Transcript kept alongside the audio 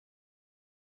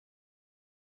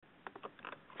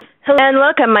Hello and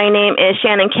welcome. My name is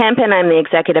Shannon Kemp, and I'm the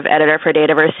Executive Editor for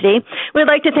DATAVERSITY. We'd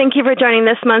like to thank you for joining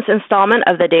this month's installment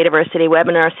of the DATAVERSITY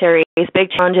webinar series, Big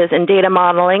Challenges in Data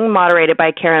Modeling, moderated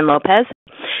by Karen Lopez.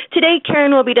 Today, Karen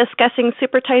will be discussing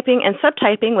supertyping and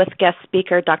subtyping with guest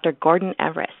speaker Dr. Gordon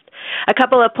Everest. A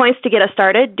couple of points to get us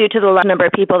started. Due to the large number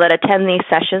of people that attend these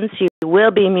sessions, you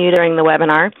will be muted during the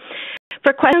webinar.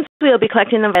 For questions, we'll be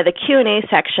collecting them by the Q&A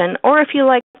section, or if you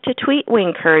like to tweet, we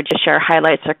encourage you to share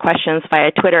highlights or questions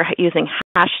via Twitter using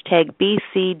hashtag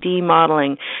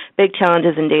BCDmodeling, Big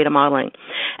Challenges in Data Modeling.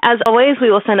 As always, we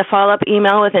will send a follow-up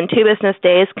email within 2 business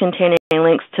days containing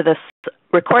links to this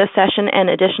recorded session and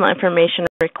additional information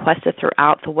requested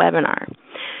throughout the webinar.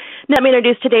 Now, let me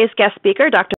introduce today's guest speaker,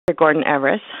 Dr. Gordon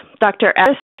Everest. Dr.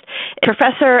 Everest is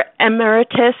Professor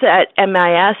Emeritus at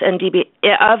MIS and DBMS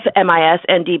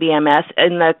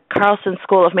in the Carlson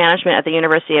School of Management at the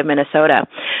University of Minnesota.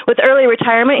 With early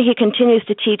retirement, he continues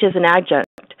to teach as an adjunct.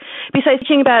 Besides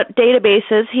teaching about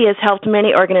databases, he has helped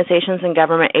many organizations and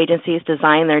government agencies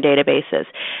design their databases.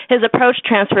 His approach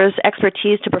transfers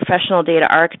expertise to professional data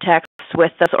architects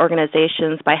with those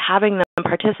organizations by having them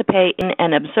participate in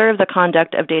and observe the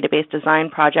conduct of database design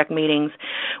project meetings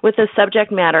with the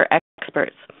subject matter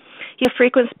experts. He's a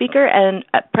frequent speaker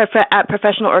at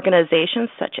professional organizations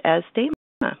such as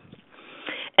DAMA.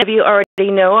 As you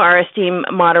already know, our esteemed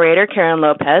moderator, Karen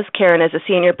Lopez. Karen is a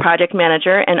senior project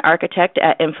manager and architect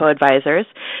at Info Advisors.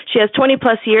 She has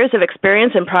 20-plus years of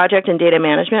experience in project and data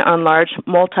management on large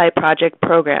multi-project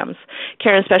programs.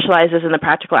 Karen specializes in the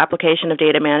practical application of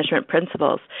data management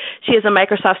principles. She is a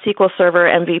Microsoft SQL Server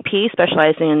MVP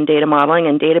specializing in data modeling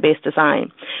and database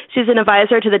design. She's an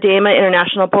advisor to the DAMA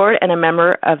International Board and a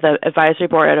member of the advisory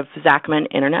board of Zachman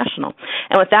International.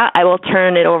 And with that, I will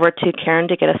turn it over to Karen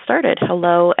to get us started.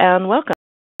 Hello and welcome.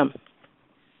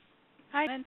 Hi,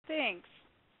 and thanks.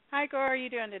 Hi, Gore. How are you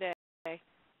doing today? Hi,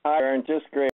 Aaron. Just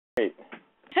great.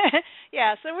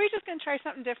 Yeah, so we're just going to try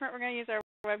something different. We're going to use our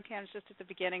webcams just at the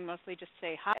beginning, mostly just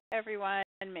say hi to everyone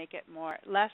and make it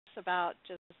less about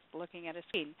just looking at a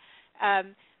screen.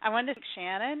 I wanted to thank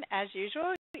Shannon, as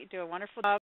usual. You do a wonderful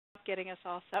job getting us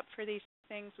all set up for these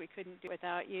things. We couldn't do it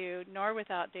without you, nor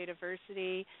without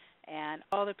DATAVERSITY and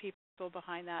all the people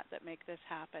behind that make this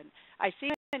happen. I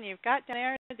see, and you've got down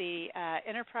there the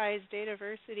Enterprise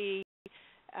DATAVERSITY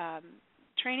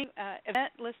training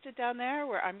event listed down there,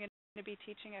 where I'm going to be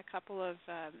teaching a couple of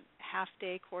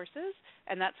half-day courses,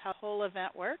 and that's how the whole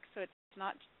event works. So it's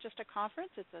not just a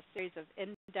conference, it's a series of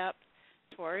in-depth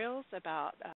tutorials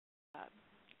about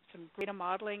some data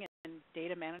modeling and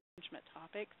data management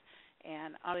topics,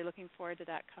 and I'm really looking forward to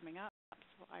that coming up,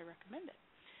 so I recommend it.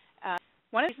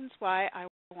 One of the reasons why I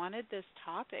wanted this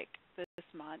topic this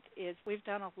month is we've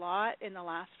done a lot in the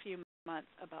last few months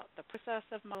about the process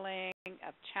of modeling,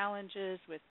 of challenges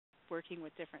with working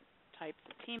with different types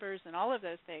of team members and all of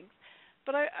those things.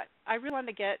 But I really want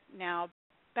to get now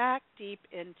back deep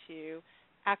into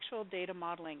actual data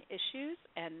modeling issues,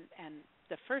 and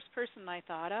the first person I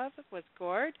thought of was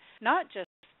Gord, not just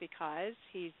because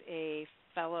he's a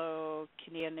fellow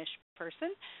Canadianish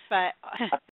person, but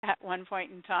at one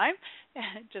point in time,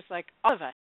 just like all of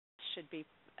us should be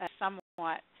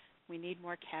somewhat, we need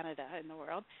more Canada in the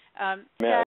world.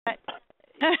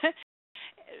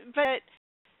 But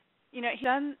you know, he's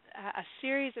done a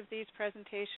series of these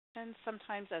presentations,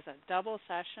 sometimes as a double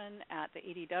session at the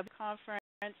EDW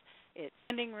conference. It's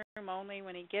standing room only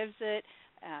when he gives it.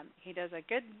 He does a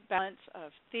good balance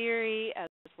of theory as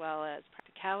well as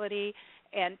practicality.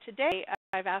 And today,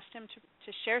 I've asked him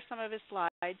to share some of his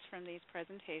slides from these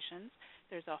presentations.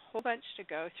 There's a whole bunch to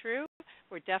go through.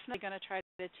 We're definitely going to try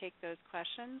to take those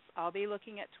questions. I'll be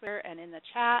looking at Twitter and in the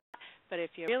chat, but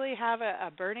if you really have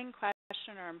a burning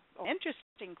question or an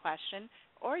interesting question,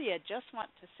 or you just want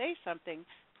to say something,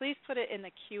 please put it in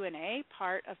the Q&A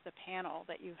part of the panel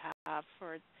that you have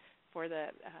for the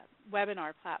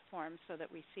webinar platform so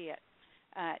that we see it.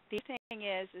 The thing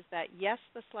is that yes,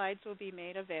 the slides will be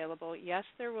made available. Yes,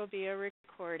 there will be a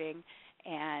recording,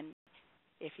 and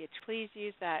if you please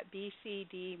use that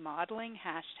BCD modeling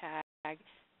hashtag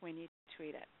when you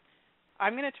tweet it.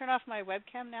 I'm going to turn off my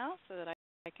webcam now so that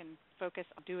I can focus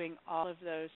on doing all of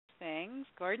those things.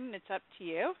 Gordon, it's up to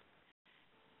you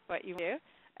what you do.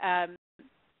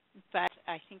 But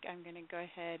I think I'm going to go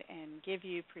ahead and give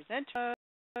you present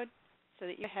mode so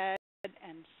that you go ahead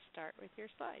and start with your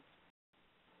slides.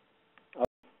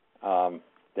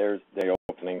 There's the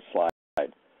opening slide. Hey,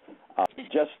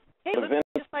 it looks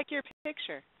just like your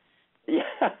picture. Yeah,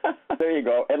 there you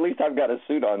go. At least I've got a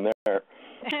suit on there.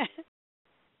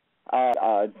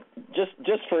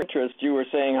 Just for interest, you were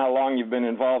saying how long you've been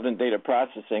involved in data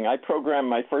processing. I programmed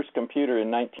my first computer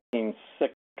in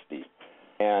 1960.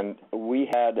 and we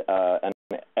had an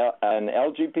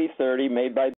LGP30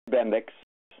 made by Bendix.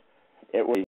 It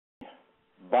was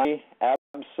binary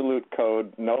absolute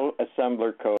code, no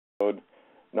assembler code,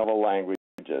 no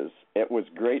languages. It was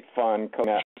great fun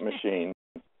coding that machine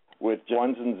with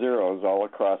ones and zeros all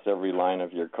across every line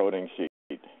of your coding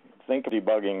sheet. Think of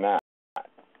debugging that.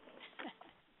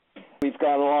 We've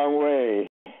come a long way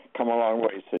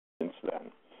since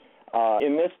then.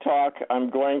 In this talk, I'm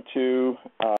going to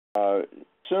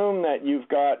assume that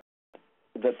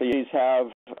these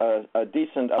have a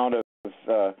decent amount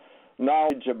of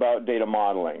knowledge about data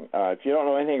modeling. If you don't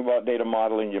know anything about data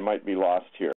modeling, you might be lost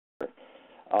here.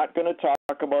 I'm not going to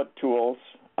talk about tools.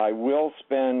 I will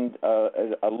spend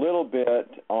a little bit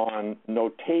on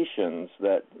notations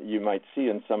that you might see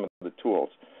in some of the tools.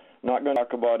 I'm not going to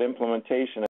talk about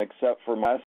implementation except for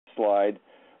my last slide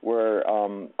where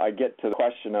I get to the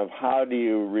question of how do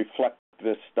you reflect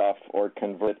this stuff or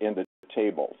convert it into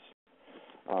tables.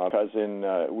 Because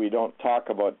we don't talk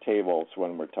about tables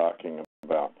when we're talking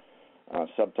about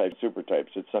subtypes,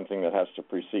 supertypes. It's something that has to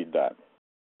precede that.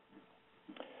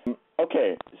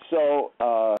 Okay, so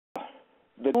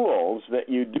the tools that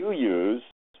you do use,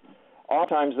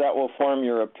 oftentimes that will form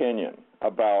your opinion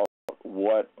about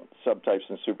what subtypes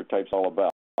and supertypes are all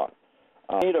about.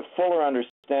 You need a fuller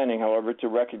understanding, however, to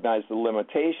recognize the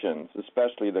limitations,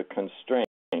 especially the constraints,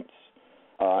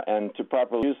 and to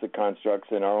properly use the constructs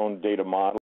in our own data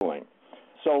modeling.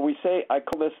 So we say, I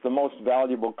call this the most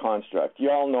valuable construct. You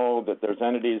all know that there's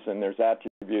entities and there's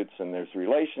attributes and there's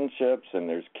relationships and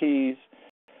there's keys.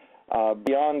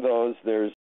 Beyond those,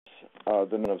 there's the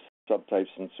number of subtypes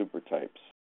and supertypes.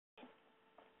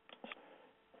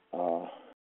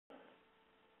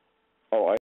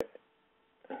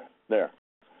 There.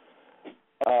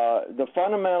 The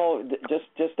fundamental,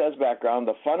 just as background,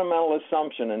 the fundamental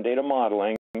assumption in data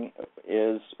modeling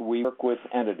is we work with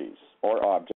entities or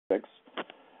objects.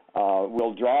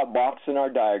 We'll draw a box in our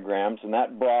diagrams, and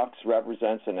that box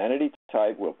represents an entity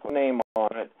type. We'll put a name on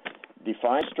it,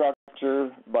 define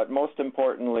structure, but most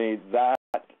importantly, that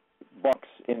box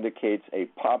indicates a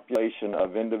population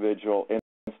of individual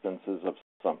instances of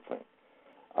something.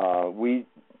 We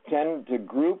tend to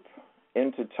group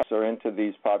into types or into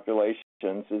these populations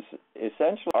is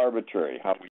essentially arbitrary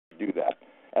how we do that.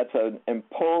 That's an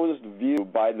imposed view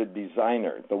by the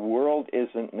designer. The world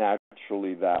isn't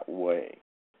naturally that way.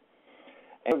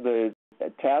 And the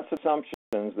tacit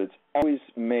assumptions that's always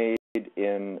made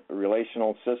in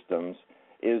relational systems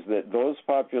is that those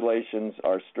populations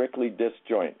are strictly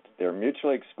disjoint. They're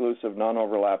mutually exclusive,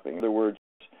 non-overlapping. In other words,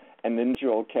 an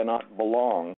individual cannot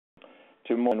belong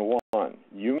to more than one.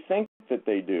 You think that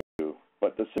they do,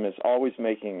 but the system is always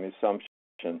making the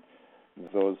assumption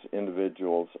that those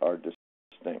individuals are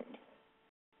distinct.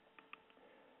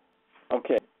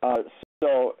 Okay,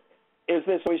 so is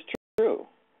this always true?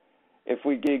 If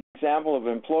we give an example of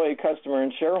employee, customer,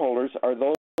 and shareholders, are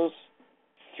those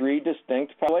three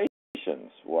distinct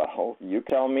populations? Well, you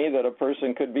tell me that a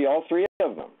person could be all three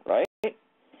of them, right?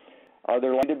 Are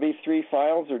there likely to be three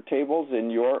files or tables in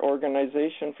your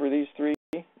organization for these three?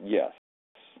 Yes.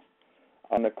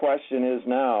 And the question is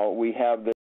now, we have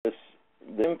this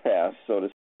impasse, so to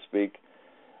speak.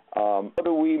 How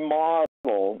do we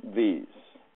model these?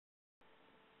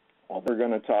 Well, we're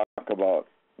going to talk about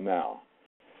now.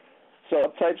 So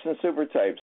subtypes and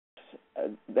supertypes,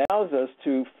 that allows us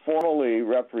to formally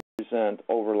represent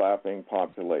overlapping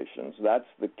populations. That's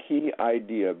the key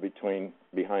idea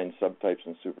behind subtypes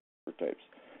and supertypes.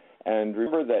 And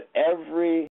remember that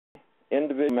every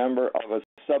individual member of a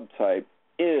subtype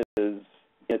is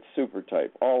its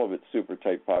supertype, all of its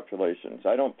supertype populations.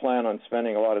 I don't plan on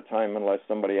spending a lot of time, unless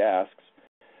somebody asks,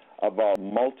 about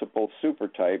multiple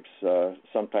supertypes,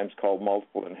 sometimes called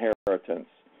multiple inheritance,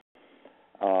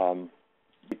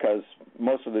 because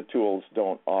most of the tools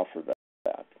don't offer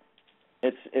that.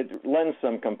 It lends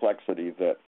some complexity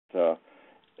that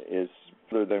is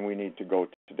further than we need to go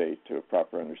today to a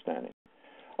proper understanding.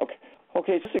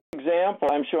 Okay, this example,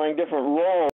 I'm showing different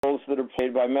roles that are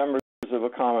played by members of a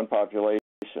common population.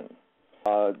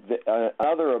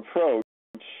 Another approach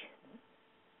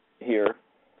here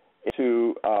is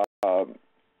to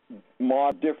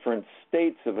model different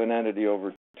states of an entity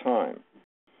over time.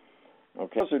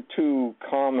 Okay, those are two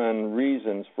common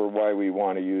reasons for why we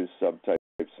want to use subtypes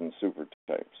and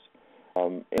supertypes.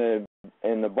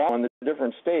 In the bottom, the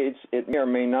different states, it may or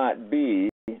may not be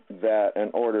that an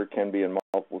order can be in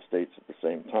multiple states at the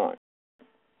same time.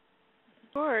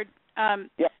 Gord,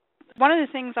 yeah. One of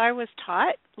the things I was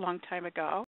taught a long time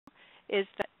ago is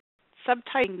that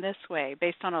subtyping this way,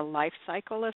 based on a life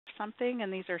cycle of something,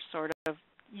 and these are sort of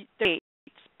dates,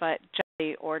 but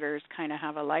orders kind of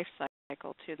have a life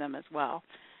cycle to them as well.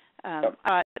 I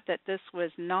thought that this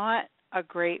was not a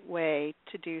great way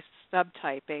to do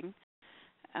subtyping.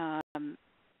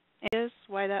 Is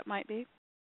why that might be?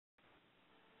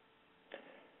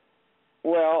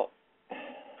 Well,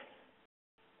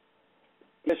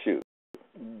 issue.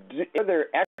 Are there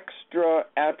extra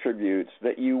attributes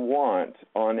that you want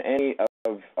on any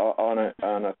of on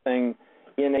a thing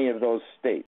in any of those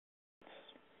states?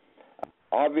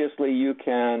 Obviously, you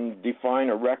can define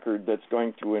a record that's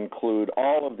going to include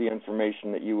all of the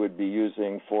information that you would be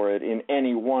using for it in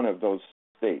any one of those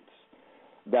states.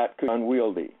 That could be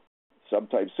unwieldy.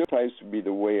 Subtypes, supertypes would be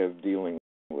the way of dealing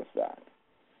with that.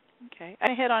 Okay.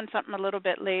 I hit on something a little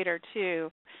bit later, too,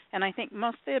 and I think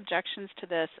most of the objections to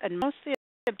this and most of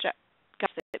the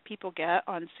objections that people get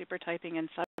on supertyping and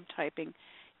subtyping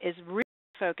is really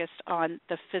focused on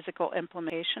the physical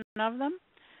implementation of them.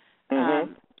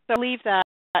 Mm-hmm. So I'll leave that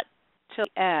till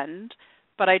the end,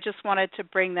 but I just wanted to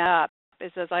bring that up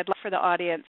as I'd like for the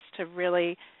audience to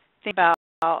really think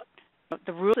about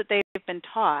the rules that they've been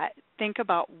taught, think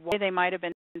about why they might have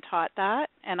been taught that,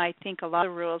 and I think a lot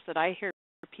of rules that I hear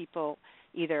people,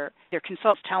 either their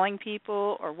consultants telling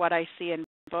people or what I see in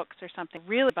books or something,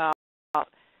 really about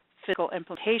physical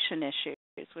implementation issues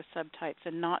with subtypes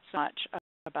and not so much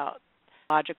about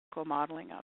logical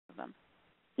modeling of them.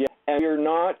 Yeah, and you're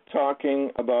not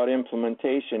talking about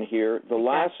implementation here. The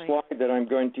last slide that I'm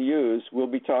going to use, we'll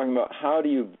be talking about how do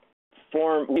you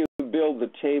build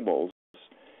the tables,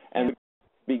 and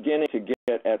beginning to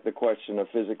get at the question of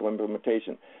physical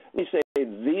implementation. Let me say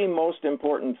the most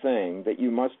important thing that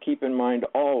you must keep in mind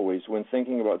always when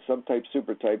thinking about subtypes,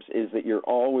 supertypes, is that you're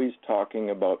always talking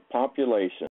about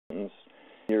populations.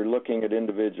 You're looking at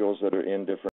individuals that are in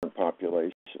different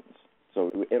populations.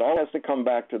 So it all has to come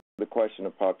back to the question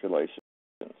of populations.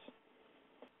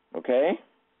 Okay?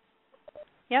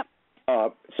 Yep.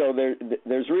 So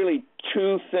there's really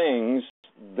two things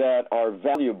that are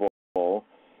valuable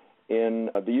in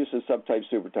the use of subtypes,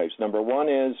 supertypes. Number one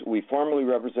is we formally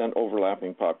represent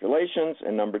overlapping populations,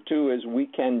 and number two is we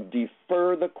can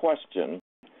defer the question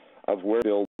of where to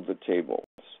build the tables.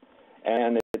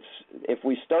 And if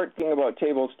we start thinking about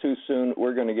tables too soon,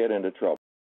 we're going to get into trouble.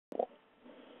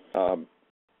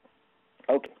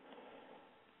 Okay.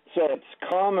 So it's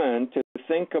common to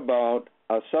think about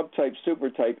a subtype,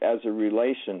 supertype as a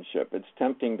relationship. It's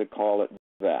tempting to call it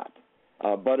that,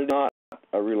 but it's not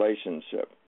a relationship.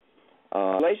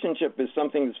 Relationship is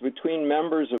something that's between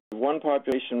members of one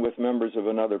population with members of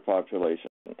another population,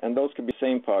 and those could be the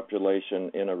same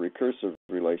population in a recursive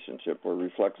relationship or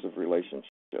reflexive relationship.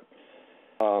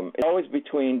 It's always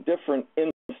between different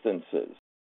instances.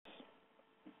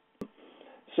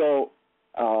 So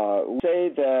we say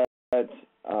that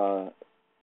a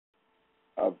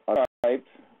type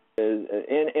is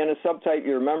in a subtype.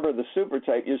 You remember the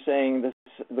supertype. You're saying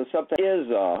the subtype is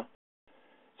a.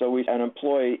 So an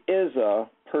employee is a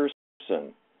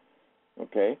person.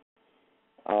 Okay.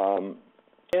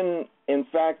 In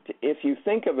fact, if you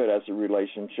think of it as a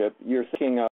relationship, you're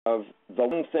thinking of the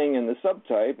one thing in the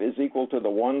subtype is equal to the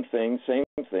one thing, same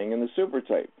thing in the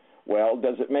supertype. Well,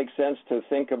 does it make sense to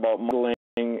think about modeling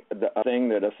a thing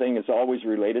that a thing is always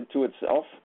related to itself?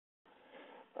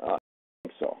 I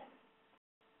think so.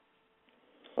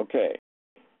 Okay.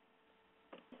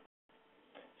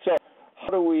 So how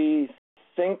do we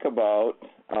think about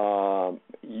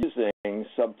using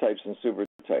subtypes and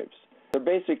supertypes? There are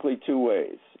basically two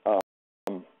ways.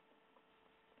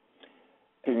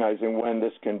 Recognizing when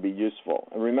this can be useful.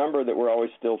 And remember that we're always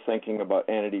still thinking about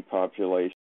entity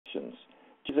populations.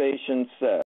 Generalization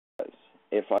says,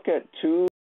 if I look at two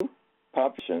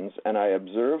populations and I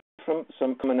observe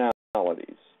some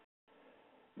commonalities,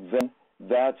 then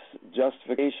that's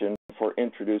justification for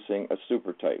introducing a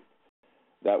supertype.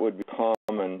 That would be a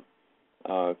common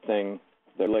thing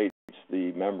that relates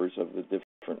the members of the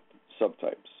different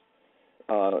subtypes.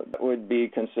 That would be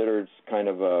considered kind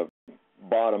of a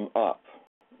bottom-up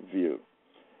view.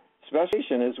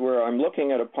 Specialization is where I'm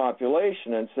looking at a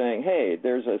population and saying, hey,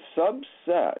 there's a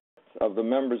subset of the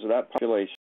members of that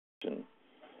population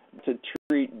to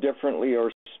treat differently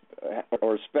or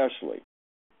specially.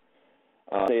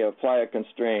 They apply a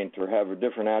constraint or have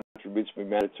different attributes be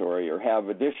mandatory or have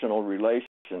additional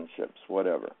relationships,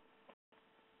 whatever.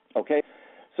 Okay?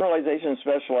 Generalization and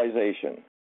specialization.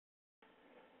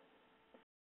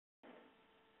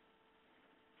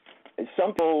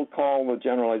 Some people call the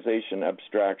generalization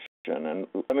abstraction, and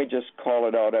let me just call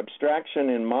it out. Abstraction,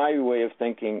 in my way of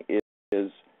thinking,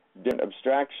 is different.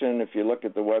 Abstraction, if you look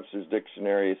at the Webster's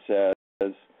Dictionary, says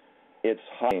it's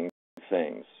hiding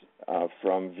things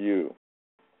from view.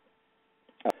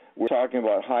 we're talking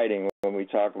about hiding when we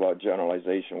talk about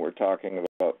generalization. We're talking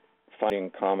about finding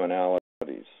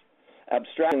commonalities.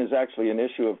 Abstraction is actually an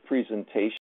issue of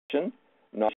presentation,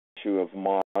 not an issue of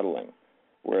modeling,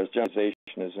 whereas generalization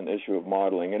is an issue of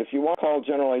modeling. And if you want to call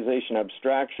generalization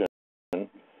abstraction, then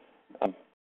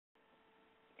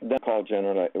call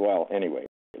generalization, well, anyway,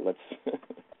 let's,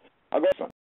 I'll go this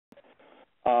one.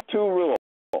 Two rules,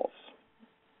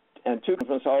 and two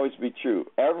must always be true.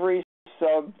 Every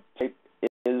subtype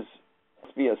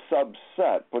must be a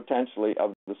subset, potentially,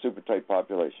 of the supertype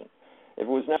population. If it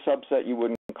was not a subset, you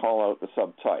wouldn't call out the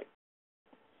subtype.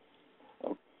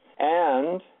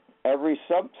 And every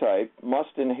subtype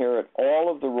must inherit all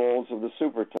of the roles of the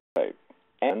supertype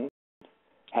and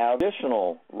have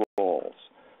additional roles.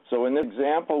 So in this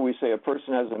example, we say a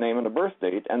person has a name and a birth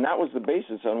date, and that was the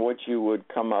basis on which you would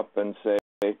come up and say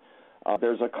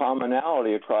there's a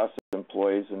commonality across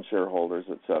employees and shareholders,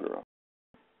 etc.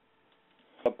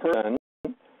 A person,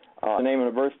 a name and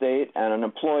a birth date, and an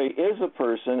employee is a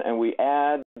person, and we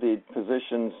add the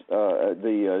positions,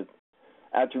 the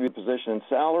attribute, position, and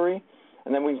salary,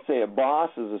 and then we can say a boss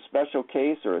is a special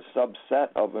case or a subset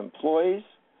of employees,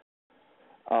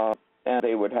 and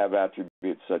they would have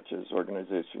attributes such as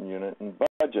organization, unit, and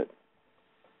budget.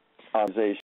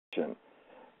 Organization.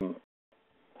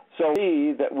 So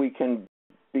see that we can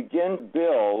begin to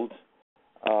build,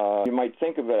 you might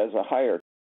think of it as a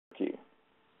hierarchy,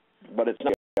 but it's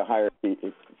not a hierarchy.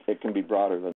 It can be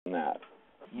broader than that.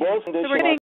 Both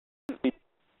conditions must be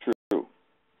true.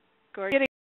 We're getting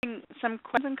some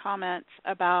questions and comments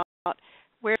about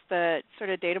where's the sort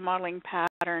of data modeling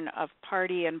pattern of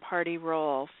party and party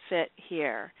role fit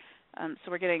here.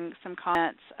 So we're getting some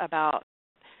comments about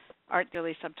aren't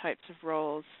really subtypes of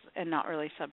roles and not really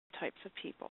subtypes of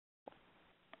people.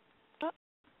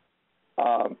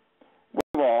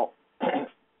 Well,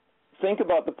 think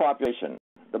about the population.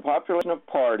 The population of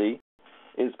party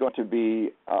is going to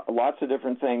be lots of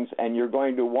different things, and you're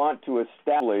going to want to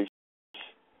establish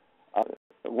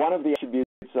one of the attributes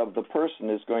of the person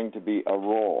is going to be a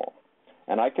role.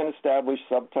 And I can establish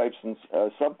subtypes and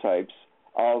subtypes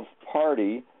of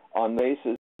party on the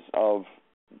basis of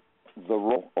the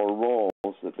role or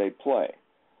roles that they play.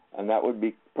 And that would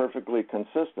be perfectly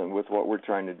consistent with what we're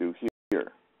trying to do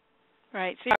here.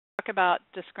 Right. So you talk about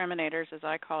discriminators, as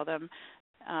I call them,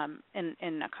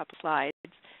 in a couple slides.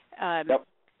 Yep.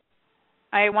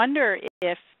 I wonder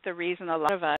if the reason a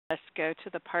lot of us go to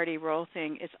the party role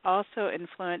thing is also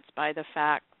influenced by the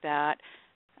fact that,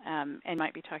 and you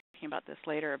might be talking about this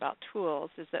later about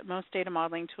tools, is that most data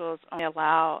modeling tools only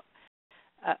allow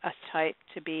a type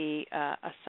to be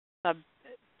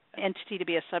entity to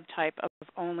be a subtype of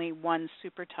only one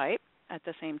supertype at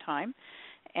the same time,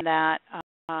 and that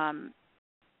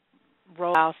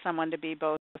role allows someone to be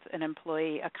both an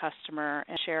employee, a customer,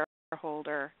 and a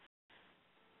shareholder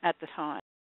at the time,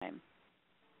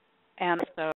 and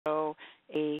also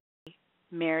a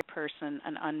married person,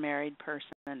 an unmarried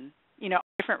person,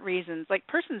 different reasons. Like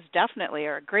persons definitely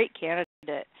are a great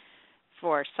candidate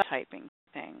for subtyping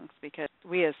things because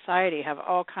we as society have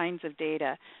all kinds of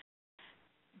data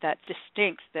that's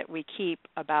distinct that we keep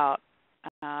about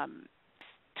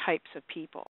types of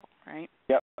people, right?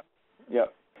 Yep.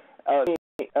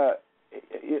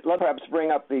 Let's perhaps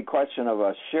bring up the question of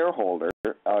a shareholder.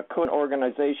 Could an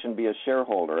organization be a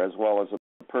shareholder as well as a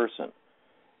person?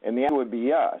 And the answer would be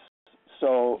yes.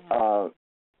 So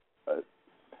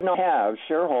we don't have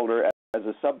shareholder as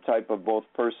a subtype of both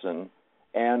person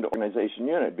and organization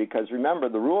unit because remember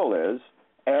the rule is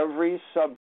every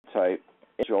subtype,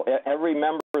 every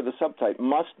member of the subtype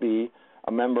must be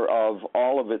a member of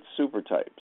all of its supertypes.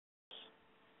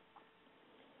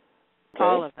 Okay?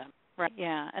 All of them. Right,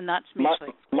 yeah, and that's mutually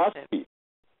exclusive. Must be.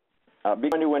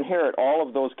 Going to inherit all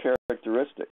of those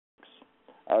characteristics.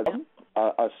 A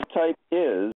subtype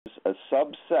is a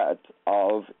subset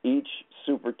of each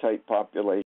supertype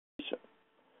population.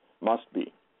 Must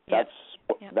be. That's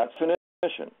the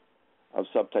definition of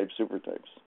subtype supertypes.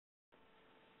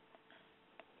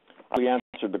 We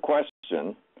answered the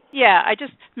question. Yeah,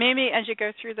 maybe as you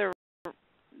go through the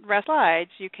rest of the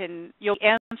slides, you'll be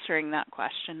answering that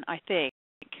question, I think.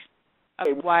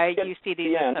 Why you see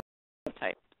these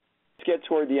subtypes. Let's get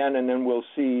toward the end, and then we'll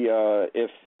see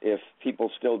if people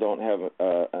still don't have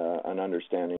an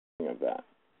understanding of that.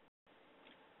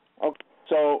 Okay,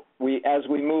 so as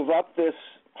we move up this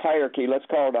hierarchy, let's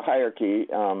call it a hierarchy,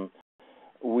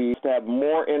 we have to have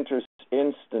more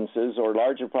instances or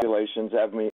larger populations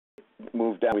have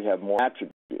moved down. We have more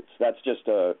attributes. That's just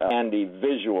a handy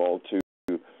visual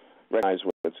to recognize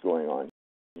what's going on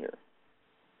here.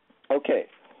 Okay.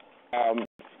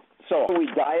 So we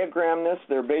diagram this.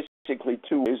 There are basically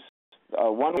two ways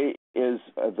One way is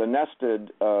the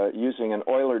nested using an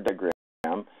Euler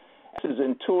diagram. This is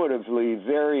intuitively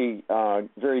very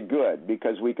good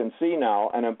because we can see now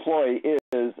an employee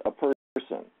is a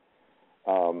person.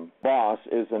 Boss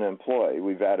is an employee.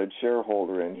 We've added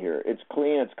shareholder in here. It's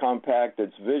clean, it's compact,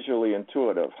 it's visually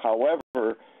intuitive.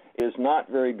 However, it is not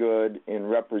very good in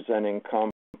representing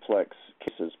complex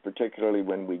cases, particularly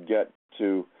when we get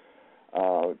to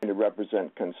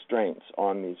represent constraints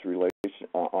on these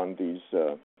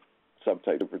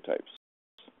subtype supertypes.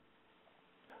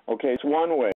 Okay, it's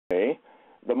one way.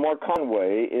 The more common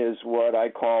way is what I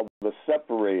call the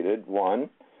separated one.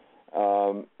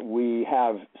 We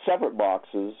have separate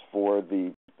boxes for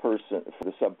the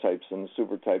subtypes and the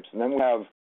supertypes, and then we have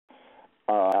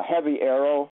a heavy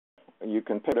arrow. You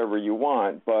can pick whatever you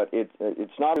want, but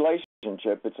it's not a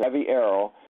relationship. It's a heavy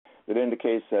arrow that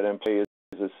indicates that employee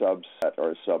is a subset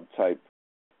or a subtype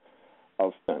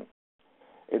of person.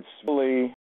 It's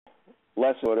really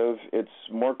less intuitive. It's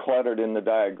more cluttered in the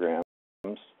diagrams.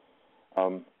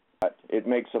 But it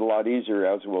makes it a lot easier,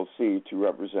 as we'll see, to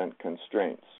represent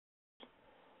constraints.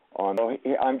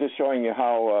 I'm just showing you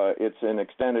how it's in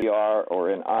extended ER or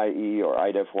in IE or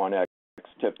IDEF1X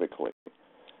typically.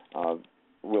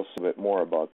 We'll see a bit more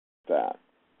about that.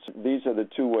 So these are the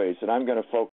two ways, and I'm going to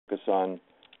focus on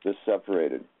this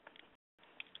separated.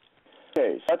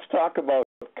 Okay, so let's talk about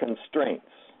constraints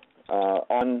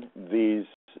on these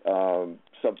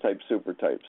subtype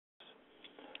supertypes.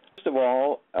 First of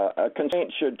all, a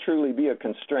constraint should truly be a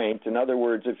constraint. In other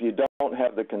words, if you don't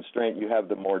have the constraint, you have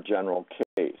the more general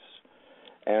case.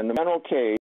 And the general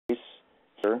case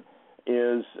here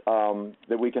is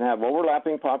that we can have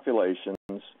overlapping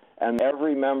populations, and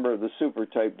every member of the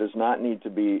supertype does not need to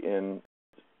be in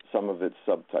some of its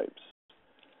subtypes.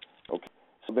 Okay.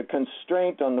 So the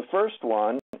constraint on the first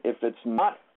one, if it's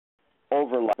not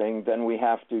overlapping, then we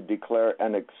have to declare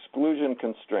an exclusion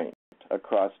constraint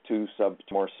across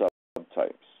more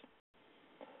subtypes.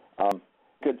 You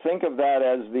could think of that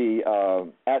as the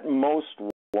at most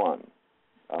one.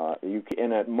 You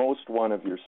can at most one of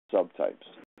your subtypes.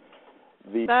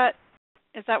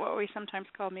 Is that what we sometimes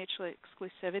call mutual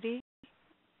exclusivity?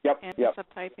 Yep.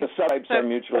 Subtyping? The subtypes are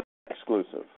mutually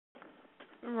exclusive.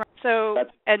 Right. So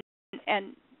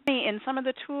and in some of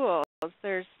the tools,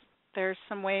 there's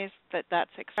some ways that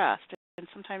that's expressed, and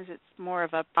sometimes it's more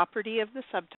of a property of the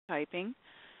subtyping,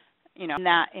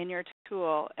 in your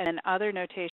tool, and then other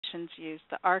notations use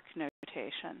the ARC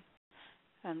notation.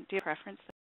 Do you have a preference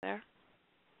there?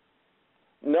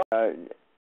 No. No.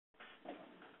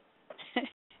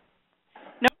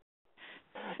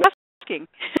 I'm asking.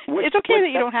 It's okay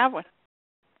that you don't have one.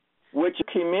 Which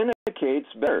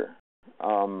communicates better,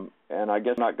 and I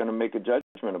guess I'm not going to make a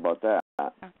judgment about that.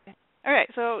 Okay. All right,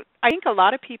 so I think a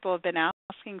lot of people have been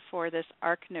asking for this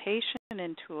ARC notation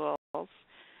in tools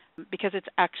because it's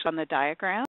actually on the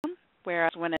diagram,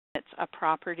 whereas when it's a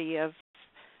property of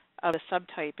the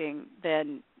subtyping,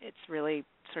 then it's really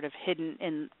sort of hidden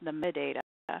in the metadata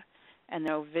and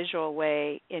no visual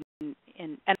way and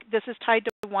this is tied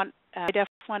to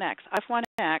IDEF1X.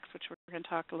 IDEF1X, which we're going to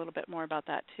talk a little bit more about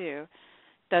that too,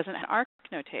 doesn't have ARC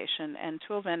notation, and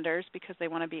tool vendors, because they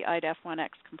want to be IDEF1X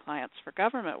compliance for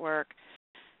government work,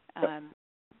 do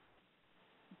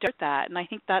that. And I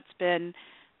think that's been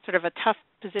sort of a tough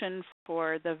position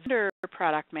for the vendor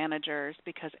product managers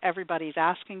because everybody's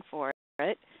asking for it,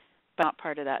 but not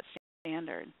part of that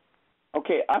standard.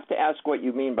 Okay, I have to ask what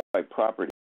you mean by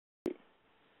property.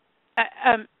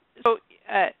 I'm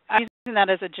using that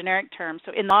as a generic term.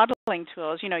 So in modeling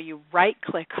tools, you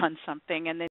right-click on something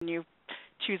and then you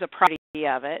choose a property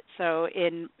of it. So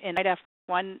in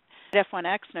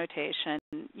IDEF1X notation,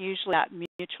 usually that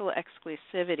mutual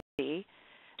exclusivity,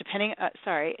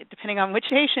 depending on which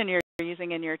notation you're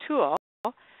using in your tool,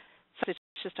 so it's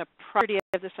just a property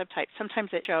of the subtype. Sometimes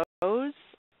it shows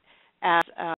as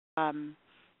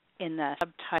in the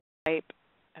subtype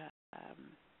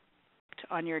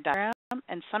on your diagram,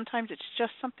 and sometimes it's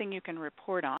just something you can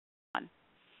report on.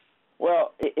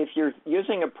 Well, if you're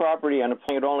using a property and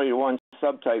applying it only to one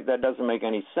subtype, that doesn't make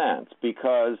any sense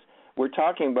because we're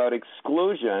talking about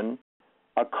exclusion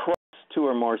across two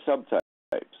or more subtypes.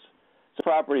 So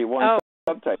property one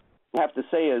subtype, what we have to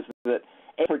say is that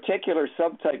a particular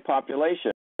subtype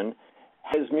population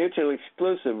is mutually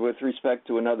exclusive with respect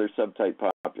to another subtype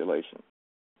population.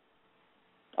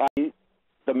 The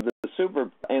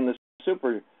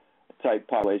supertype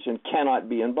population cannot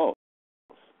be in both.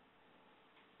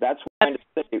 That's what I'm trying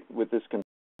to say with this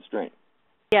constraint.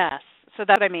 Yes, so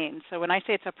that's what I mean. So when I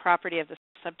say it's a property of the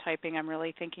subtyping, I'm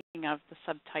really thinking of the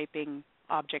subtyping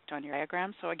object on your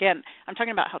diagram. So again, I'm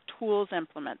talking about how tools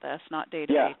implement this, not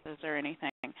databases or anything.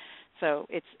 So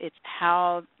it's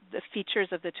how the features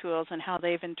of the tools and how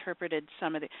they've interpreted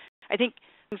some of the. I think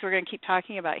things we're going to keep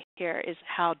talking about here is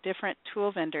how different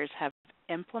tool vendors have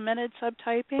implemented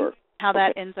subtyping, how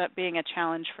that ends up being a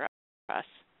challenge for us.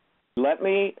 Let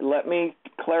me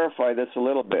clarify this a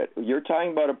little bit. You're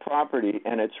talking about a property,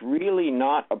 and it's really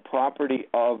not a property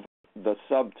of the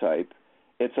subtype.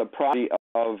 It's a property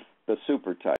of the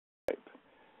supertype.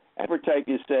 And supertype,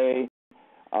 you say,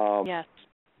 yes,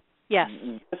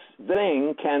 this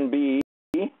thing can be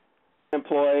an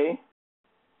employee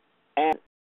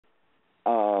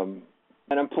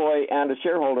and a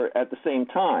shareholder at the same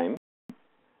time.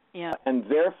 Yeah. And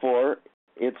therefore,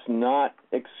 it's not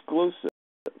exclusive.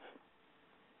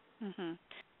 Mm-hmm.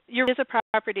 It is a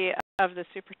property of the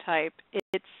supertype.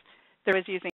 There was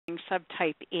using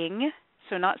subtyping,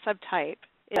 so not subtype.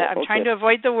 I'm trying to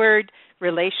avoid the word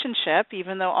relationship,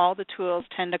 even though all the tools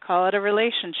tend to call it a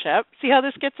relationship. See how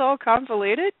this gets all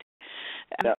convoluted?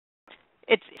 Yeah.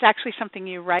 It's actually something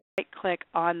you right-click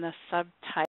on the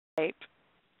subtype,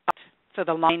 so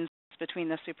the lines between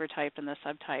the supertype and the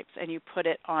subtypes, and you put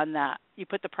it on that. You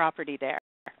put the property there.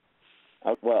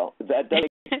 Well, that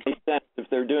doesn't make any sense if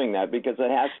they're doing that, because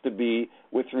it has to be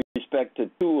with respect to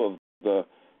two of the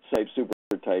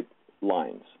supertype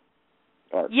lines.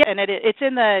 Yeah, and it's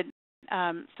in the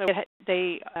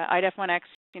IDF1X,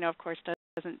 of course,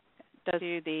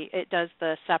 it does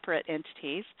the separate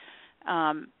entities,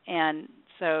 and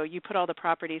so you put all the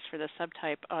properties for the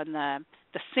subtype on the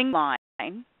single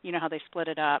line. You know how they split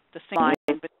it up, the single line,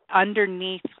 but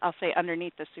underneath the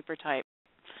supertype.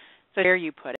 So there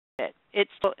you put it. It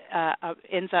still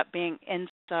ends up being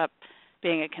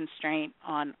a constraint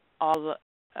on all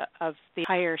of the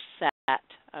entire set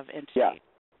of entities. Yeah.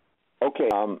 Okay.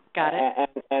 Got it.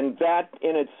 And that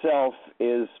in itself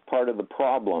is part of the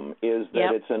problem, is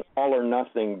that it's an all or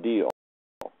nothing deal.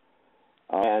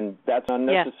 And that's an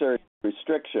unnecessary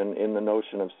restriction in the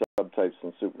notion of subtypes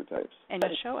and supertypes. And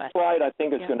you show us. This slide, I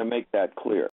think, is going to make that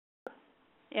clear.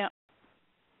 Yeah.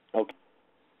 Okay.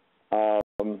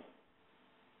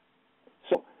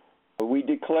 So we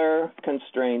declare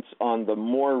constraints on the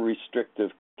more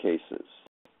restrictive cases.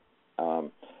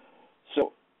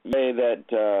 So say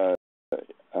that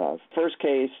first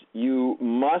case, you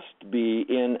must be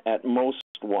in at most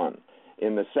one.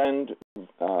 In the second,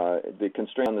 the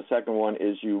constraint on the second one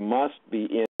is you must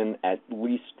be in at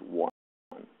least one.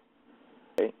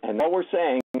 Okay? And what we're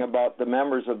saying about the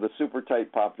members of the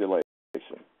supertype population.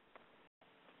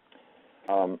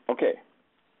 Okay.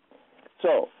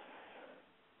 So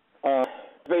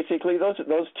basically, those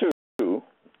two.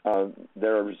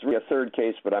 There's really a third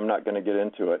case, but I'm not going to get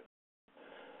into it.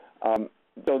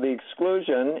 So the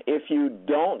exclusion, if you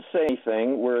don't say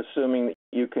anything, we're assuming that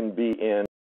you can be in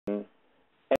a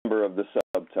number of the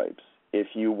subtypes. If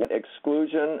you want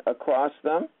exclusion across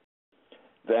them,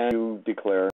 then you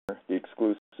declare the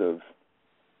exclusive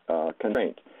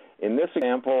constraint. In this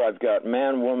example, I've got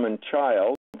man, woman,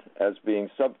 child as being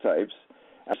subtypes.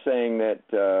 I'm saying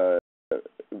that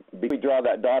we draw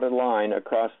that dotted line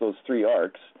across those three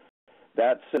arcs.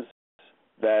 That says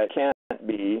that can't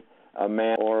be a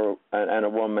man and a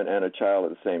woman and a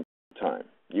child at the same time.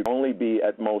 You can only be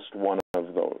at most one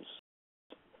of those.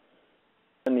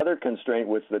 And the other constraint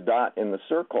with the dot in the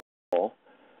circle,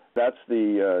 that's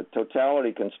the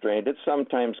totality constraint. It's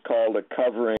sometimes called a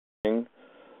covering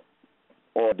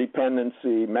or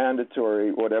dependency,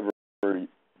 mandatory, whatever you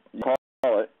call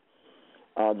it.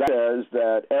 That says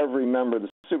that every member of the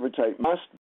supertype must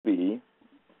be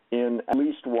in at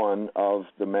least one of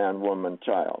the man, woman,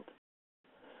 child.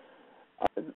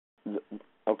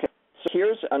 Okay, so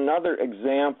here's another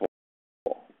example,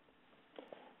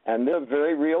 and this is a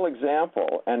very real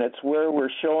example, and it's where we're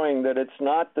showing that it's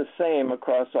not the same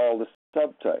across all the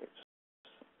subtypes.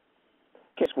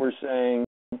 Okay, so we're saying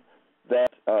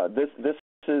that this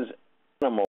is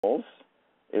animals,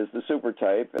 is the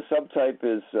supertype. The subtype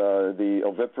is the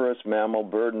oviparous, mammal,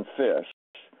 bird, and fish.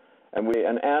 And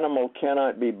an animal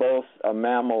cannot be both a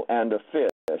mammal and a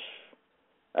fish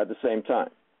at the same time.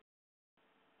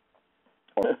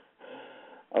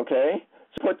 Okay?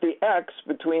 So put the X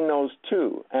between those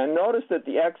two. And notice that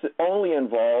the X only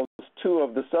involves two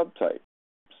of the subtypes.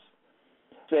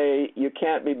 Say you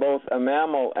can't be both a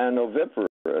mammal and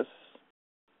oviparous,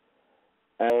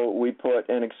 and so we put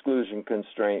an exclusion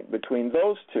constraint between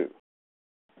those two.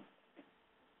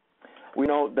 We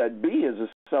note that B is a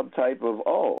subtype of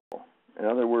O. In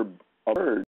other words,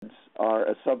 birds are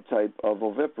a subtype of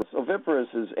oviparous. Oviparous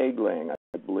is egg-laying,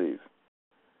 I believe.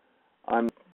 I'm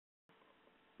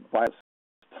biased.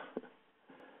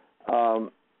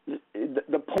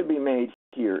 The point to be made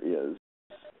here is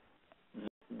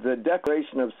the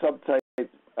declaration of subtype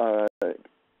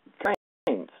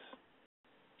constraints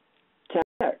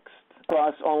text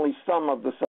across only some of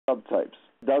the subtypes.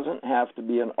 Doesn't have to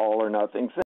be an all or nothing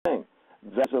thing.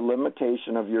 That's a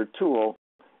limitation of your tool,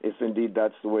 if indeed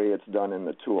that's the way it's done in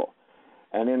the tool.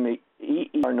 And in the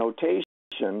ER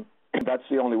notation, that's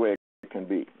the only way it can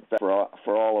be. For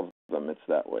all of them, it's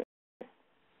that way.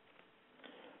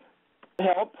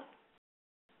 Help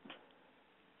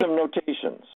some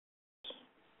notations.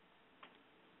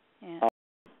 Yeah.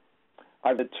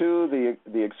 I've the two,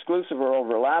 the exclusive or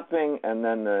overlapping, and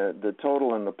then the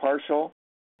total and the partial,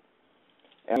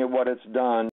 and what it's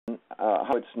done,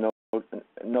 how it's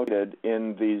noted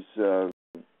in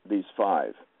these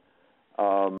five.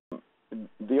 The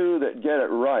two that get it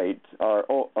right are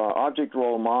object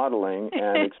role modeling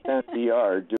and extend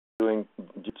ER doing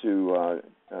to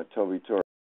Toby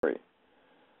Torrey.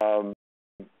 So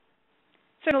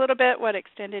a little bit what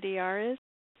extended ER is,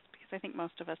 because I think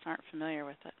most of us aren't familiar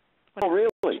with it. Oh,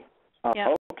 really?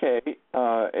 Yeah. Okay.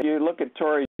 If you look at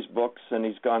Torrey's books, and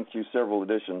he's gone through several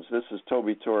editions. This is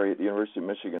Toby Torrey at the University of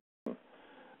Michigan.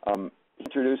 He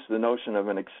introduced the notion of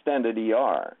an extended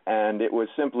ER, and it was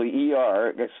simply ER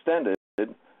extended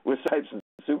with types and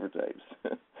supertypes.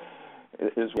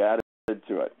 Is what added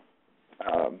to it.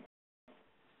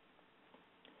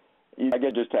 I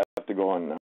guess just have to go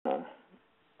on.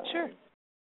 Sure.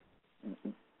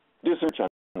 Do search on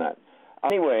that.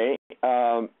 Anyway,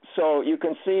 so you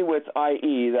can see with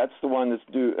IE, that's the one that's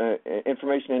due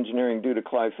information engineering due to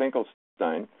Clive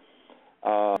Finkelstein.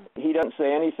 He doesn't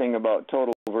say anything about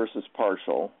total versus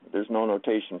partial. There's no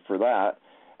notation for that,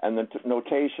 and the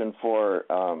notation for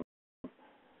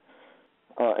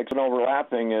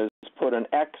overlapping is put an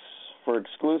X for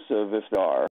exclusive if there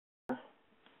are.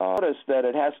 Notice that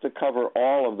it has to cover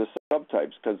all of the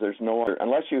subtypes because there's no other,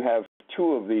 unless you have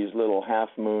two of these little half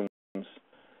moons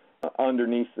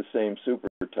underneath the same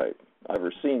supertype. I've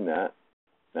never seen that,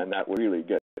 and that would really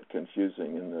get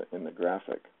confusing in the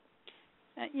graphic.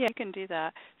 Yeah, you can do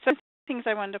that. So things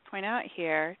I wanted to point out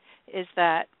here is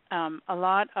that a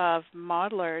lot of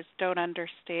modelers don't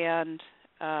understand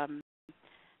the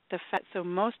fact. So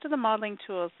most of the modeling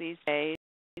tools these days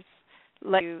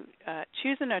let you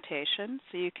choose a notation.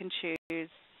 So you can choose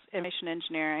information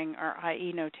engineering or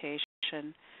IE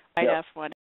notation,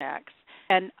 IF1X.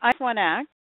 And IF1X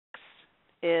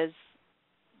is,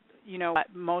 what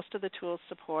most of the tools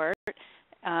support.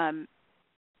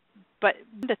 But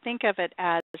to think of it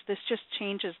as this just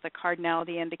changes the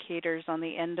cardinality indicators on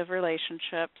the end of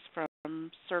relationships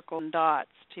from circles and dots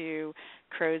to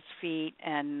crow's feet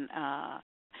and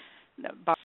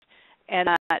boxes. And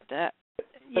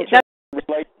you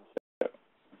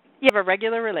have a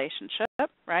regular relationship,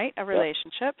 right? A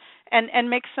relationship, and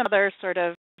make some other sort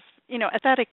of,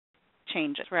 aesthetic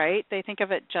changes, right? They think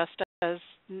of it just as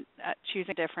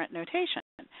choosing a different notation.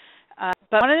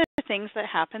 But one of the things that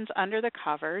happens under the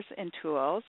covers in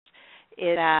tools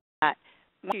is that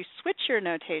when you switch your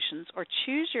notations or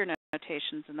choose your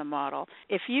notations in the model,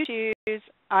 if you choose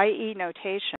IE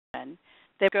notation,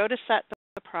 they go to set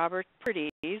the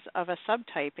properties of a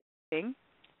subtyping.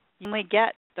 You only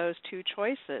get those two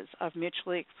choices of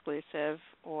mutually exclusive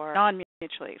or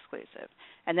non-mutually exclusive.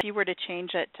 And then if you were to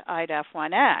change it to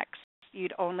IDEF1X,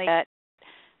 you'd only get,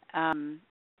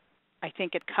 I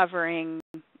think, it covering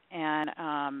and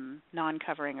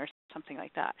non-covering or something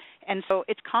like that. And so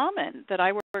it's common that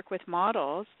I work with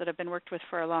models that have been worked with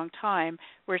for a long time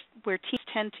where teams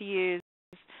tend to use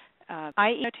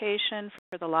IE notation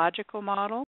for the logical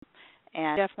model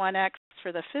and F1X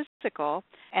for the physical,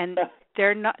 and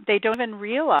they don't even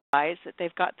realize that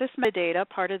they've got this metadata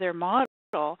part of their model.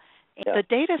 And the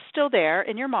data's still there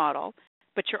in your model,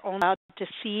 but you're only allowed to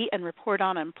see and report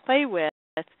on and play with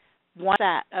one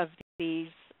set of these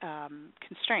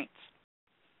constraints.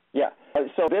 Yeah.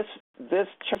 So this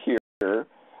chart here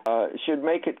should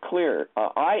make it clear.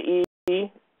 IE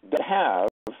that have,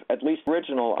 at least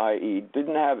original IE,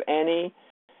 didn't have any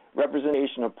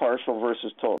representation of partial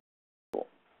versus total.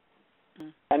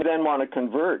 And then want to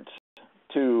convert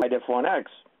to IDEF1X,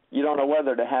 you don't know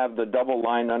whether to have the double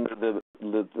line under the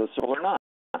circle or not,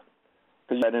 because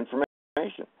you had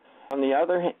information. On the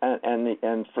other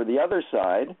and for the other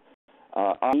side,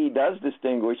 IE does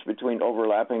distinguish between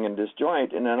overlapping and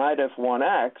disjoint. In an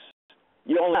IDEF1X,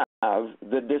 you only have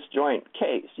the disjoint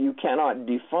case. You cannot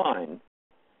define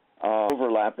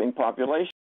overlapping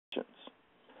populations. A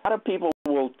lot of people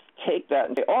will take that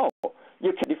and say, oh,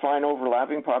 you can define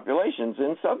overlapping populations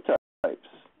in subtypes.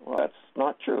 Well, that's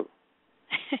not true.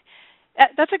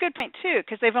 That's a good point too,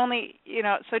 because they've only,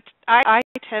 so I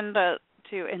tend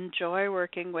to enjoy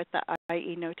working with the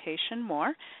IE notation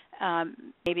more,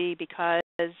 maybe because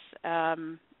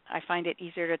I find it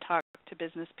easier to talk to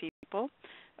business people.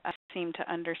 I seem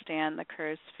to understand the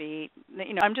crow's feet.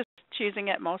 I'm just choosing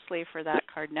it mostly for that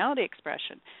cardinality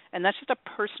expression, and that's just a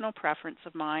personal preference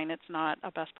of mine. It's not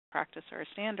a best practice or a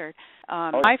standard.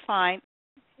 I find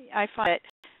that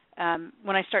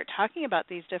when I start talking about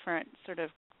these different sort of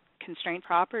constraint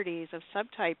properties of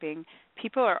subtyping,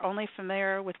 people are only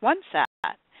familiar with one set,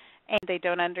 and they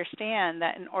don't understand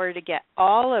that in order to get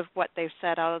all of what they've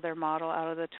set out of their model, out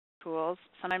of the tools,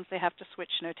 sometimes they have to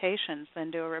switch notations, then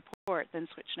do a report, then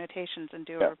switch notations and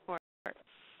do a report. If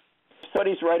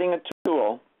somebody's writing a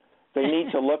tool, they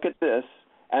need to look at this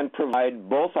and provide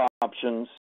both options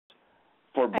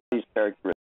for these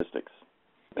characteristics.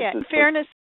 Yeah, fairness,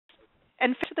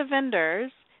 and for the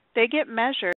vendors, they get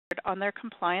measured on their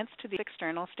compliance to the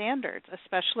external standards,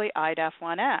 especially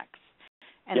IDAF1X.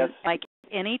 And like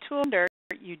any tool vendor,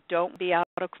 you don't be out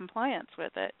of compliance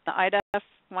with it. The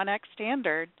IDAF1X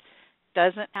standard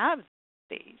doesn't have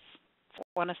these. They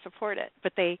want to support it,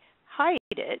 but they hide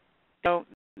it.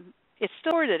 It's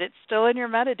stored. It's still in your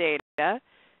metadata.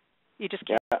 You just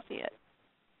can't see it.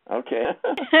 Okay.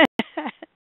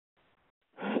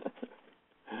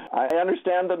 I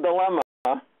understand the dilemma.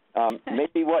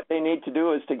 Maybe what they need to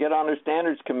do is to get on their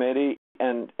standards committee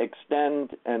and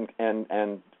extend and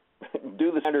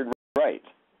do the standard right.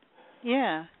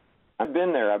 Yeah. I've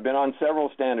been there. I've been on several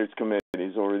standards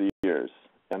committees over the years,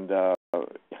 and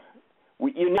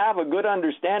you have a good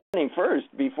understanding first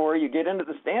before you get into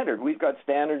the standard. We've got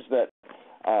standards that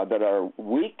are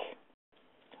weak,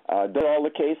 do all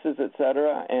the cases,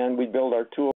 etc., and we build our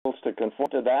tools to conform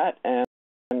to that, and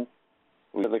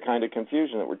we have the kind of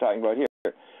confusion that we're talking about here.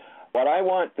 What I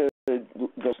want the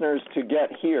listeners to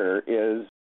get here is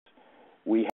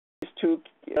we have these two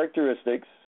characteristics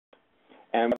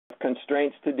and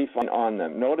constraints to define on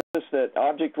them. Notice that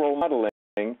object role modeling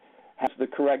has the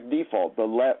correct default, the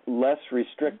less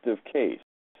restrictive case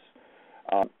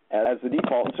as the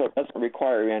default, so it doesn't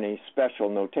require any special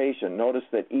notation. Notice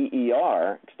that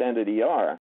EER, extended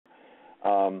ER,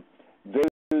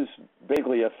 there's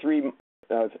basically a three-level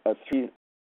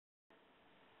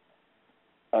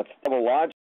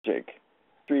logic,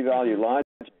 three-value logic,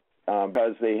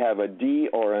 because they have a D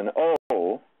or an O.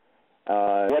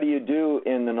 What do you do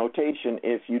in the notation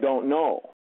if you don't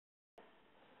know?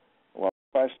 Well,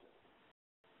 question.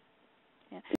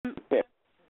 Yeah. Okay.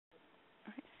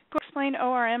 Could you explain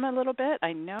ORM a little bit?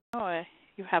 I know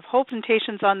you have whole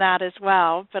presentations on that as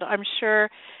well, but I'm sure,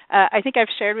 I think I've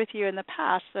shared with you in the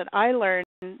past that I learned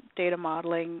data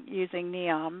modeling using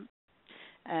NEOM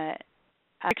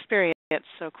experience,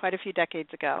 so quite a few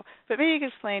decades ago. But maybe you can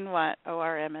explain what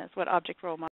ORM is, what object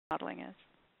role modeling is.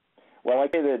 Well, I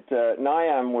say that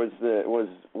NIAM was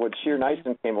what Sheer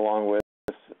Nyssen came along with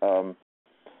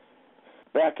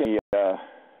back in the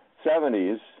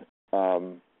 70s.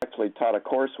 Actually taught a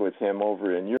course with him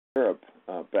over in Europe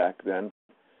back then.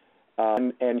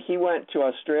 And he went to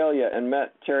Australia and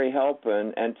met Terry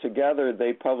Halpin, and together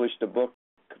they published a book,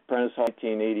 Apprentice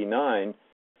 1989,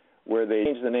 where they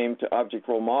changed the name to object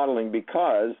role modeling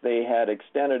because they had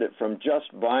extended it from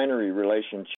just binary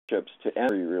relationships to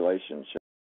n-ary relationships.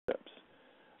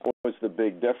 What was the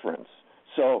big difference?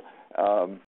 So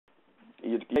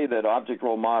you'd say that object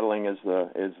role modeling is the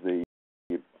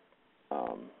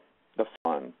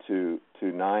fun to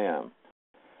NIAM.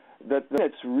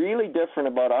 That's really different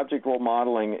about object role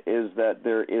modeling is that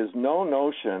there is no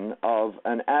notion of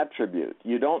an attribute.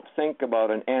 You don't think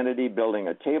about an entity, building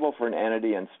a table for an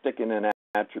entity, and sticking in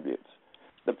attributes.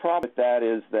 The problem with that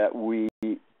is that we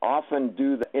often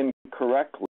do that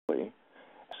incorrectly.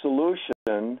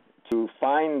 Solution to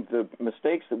find the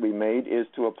mistakes that we made is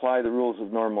to apply the rules of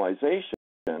normalization.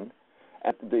 And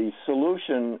the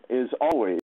solution is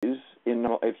always,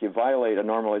 if you violate a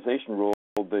normalization rule,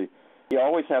 you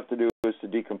always have to do is to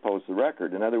decompose the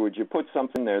record. In other words, you put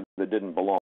something there that didn't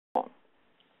belong.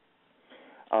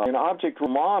 In object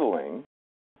modeling,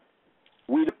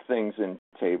 we do things in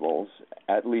tables,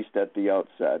 at least at the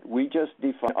outset. We just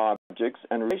define objects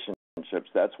and relationships.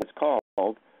 That's what's called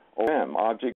OM,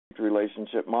 object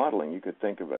relationship modeling. You could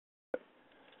think of it.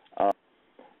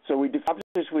 So we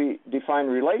define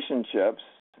relationships,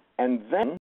 and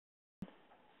then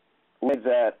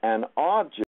that an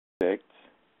object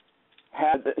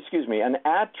an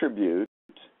attribute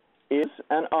is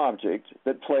an object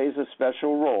that plays a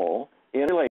special role in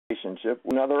a relationship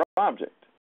with another object.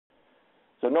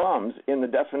 So norms in the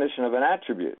definition of an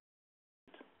attribute.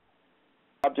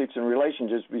 objects and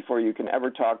relationships before you can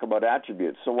ever talk about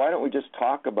attributes. So why don't we just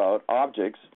talk about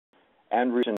objects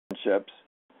and relationships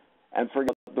and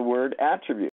forget the word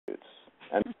attributes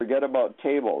and forget about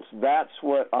tables? That's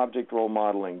what object role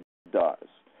modeling does.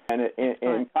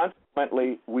 And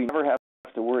consequently, we never have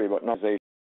to worry about normalization.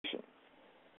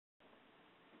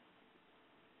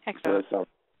 Excellent.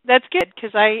 That's good,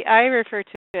 because I refer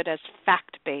to it as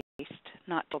fact-based,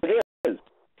 not tool-based. It is.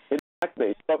 It's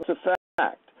fact-based, but it's a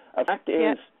fact. A fact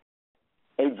is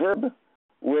a verb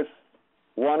with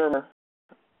one or more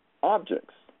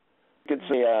objects. You could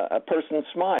say a person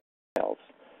smiles. It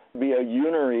would be a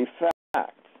unary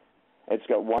fact. It's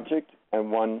got one object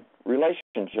and one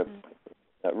relationship.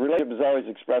 Relationship is always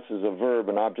expressed as a verb,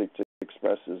 and object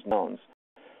expresses nouns.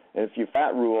 And if you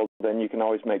fat rule, then you can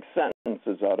always make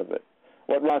sentences out of it.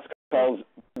 What Ross calls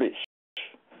bish.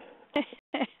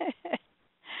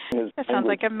 That sounds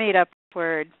like a made-up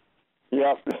word.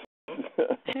 Yep.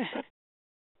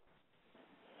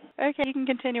 Okay, you can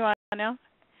continue on now.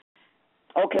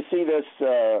 Okay, see this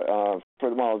for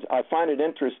the models. I find it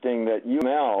interesting that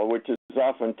UML, which is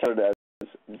often touted as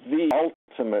the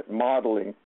ultimate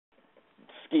modeling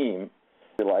scheme,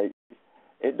 like,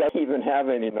 it doesn't even have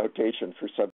any notation for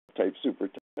subtypes,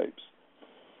 supertypes.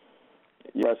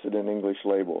 You press it in English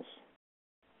labels.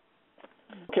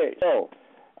 Okay, so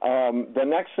the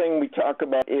next thing we talk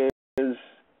about is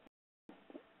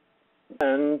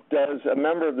when does a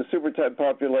member of the supertype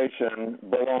population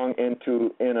belong in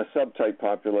a subtype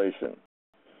population?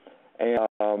 And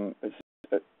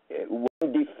when we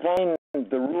define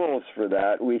the rules for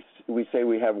that, we say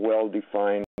we have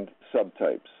well-defined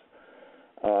subtypes.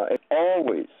 It's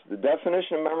always, the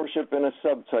definition of membership in a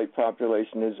subtype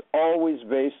population is always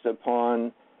based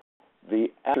upon the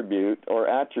attribute or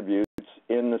attributes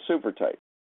in the supertype.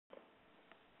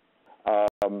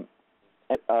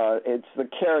 It's the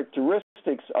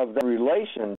characteristics of the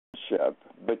relationship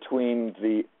between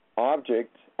the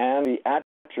object and the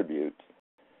attribute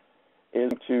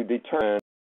is to determine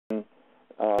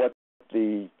what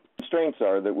the constraints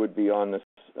are that would be on the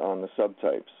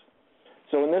subtypes.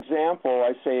 So in this example,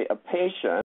 I say a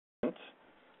patient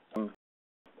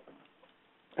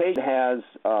has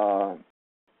a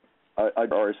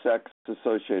sex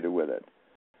associated with it.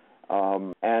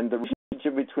 And the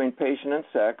relationship between patient and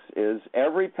sex is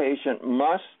every patient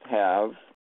must have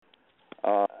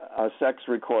a sex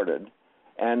recorded,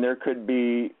 and there could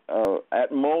be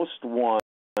at most one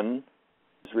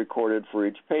recorded for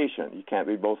each patient. You can't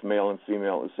be both male and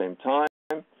female at the same time.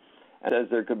 And it says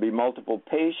there could be multiple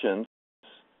patients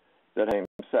that have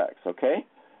the same sex, okay?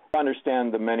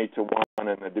 Understand the many-to-one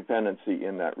and the dependency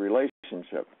in that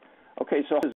relationship. Okay,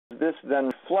 so how does this then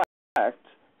reflect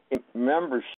in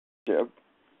membership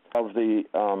of the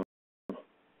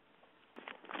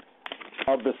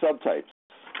subtypes?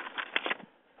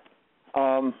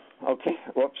 Okay,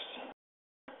 whoops.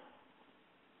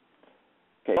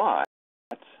 Okay, but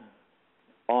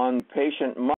on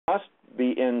patient must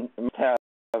be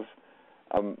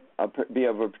be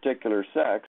of a particular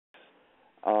sex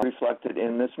reflected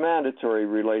in this mandatory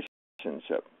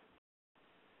relationship.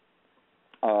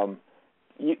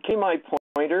 Key my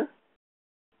pointer.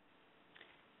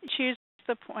 Choose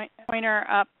the pointer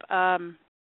up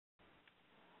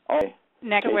Okay.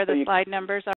 next to where the slide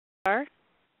numbers are.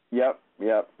 Yep.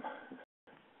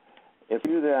 If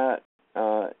you do that,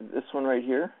 this one right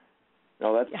here.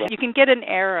 No, that's you can get an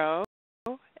arrow,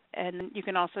 and you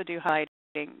can also do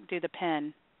highlighting, do the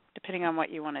pen, depending on what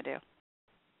you want to do.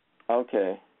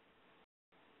 Okay.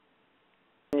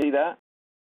 Can you see that?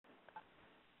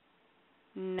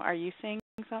 No, are you seeing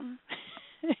something?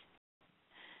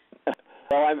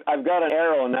 Well, I've got an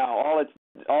arrow now.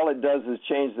 All it does is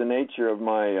change the nature of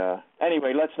my.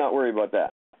 Anyway, let's not worry about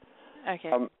that.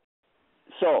 Okay.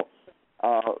 So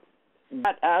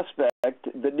that aspect,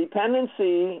 the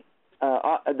dependency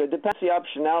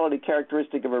optionality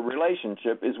characteristic of a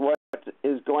relationship is what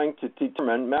is going to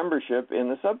determine membership in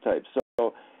the subtype.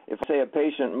 So if I say a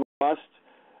patient must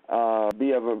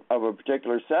be of a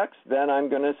particular sex, then I'm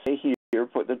going to say here,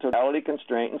 put the totality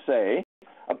constraint and say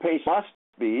a patient must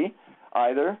be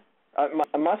either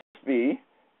must be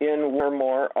in one or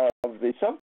more of the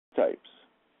subtypes.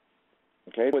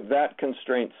 Okay, what that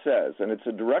constraint says, and it's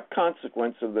a direct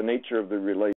consequence of the nature of the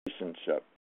relationship.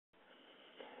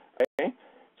 Okay,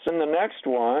 so in the next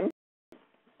one,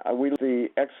 we look at the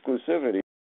exclusivity.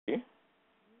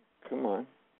 Come on.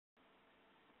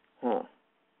 Huh.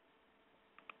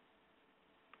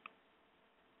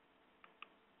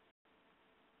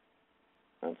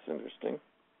 That's interesting.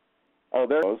 Oh,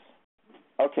 there it goes.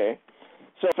 Okay.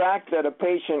 So the fact that a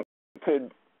patient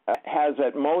has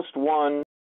at most one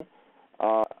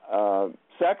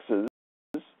sexes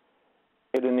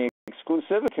in the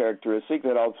exclusivity characteristic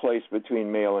that I'll place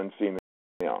between male and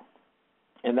female.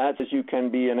 And that's as you can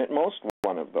be in at most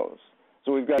one of those.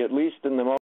 So we've got at least in the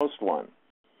most one.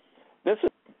 This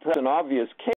is an obvious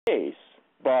case,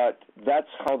 but that's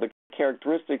how the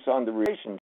characteristics on the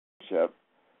relationship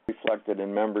reflected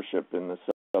in membership in the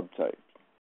subtype.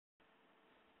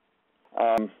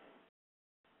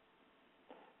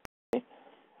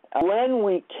 When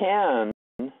we can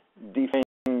define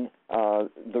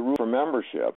the rule for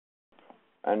membership,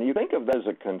 and you think of that as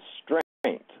a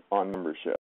constraint on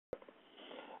membership,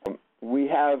 we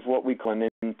have what we call an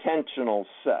intentional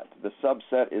set. The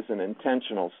subset is an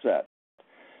intentional set.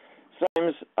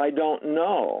 Sometimes I don't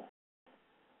know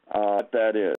what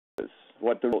that is,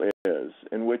 what the rule is,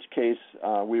 in which case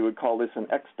we would call this an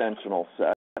extensional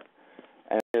set,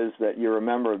 and it is that you're a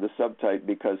member of the subtype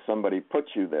because somebody put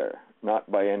you there, not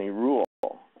by any rule.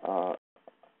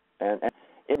 And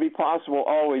it'd be possible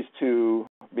always to,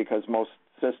 because most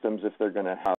systems, if they're going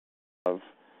to have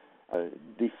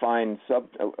defined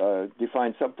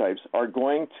subtypes, are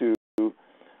going to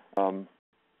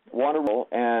want a rule,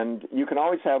 and you can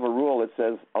always have a rule that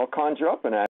says, I'll conjure up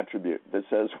an attribute that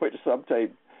says which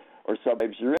subtype or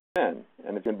subtypes you're in.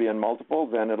 And if it can be in multiple,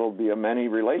 then it'll be a many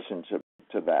relationship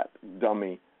to that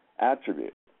dummy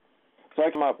attribute. So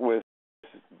I come up with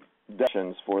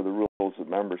definitions for the rules of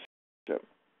membership.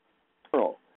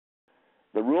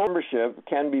 The rule of membership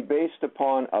can be based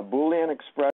upon a Boolean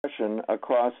expression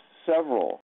across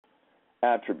several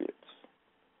attributes.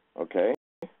 Okay?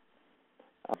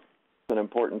 That's an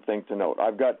important thing to note.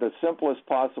 I've got the simplest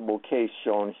possible case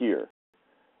shown here,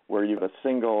 where you have a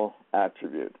single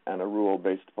attribute and a rule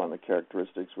based upon the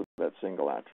characteristics with that single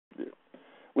attribute.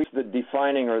 Which is the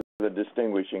defining or the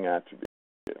distinguishing attribute.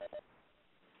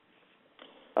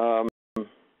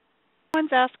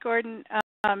 Someone's asked Gordon,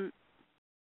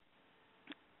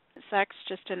 sex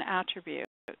just an attribute.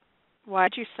 Why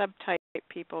did you subtype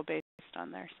people based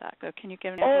on their sex? So can you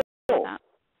give an answer to that?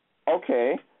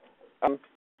 Okay.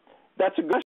 That's a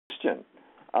good question.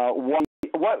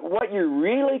 What you're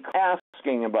really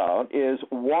asking about is,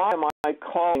 why am I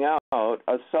calling out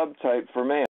a subtype for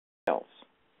males?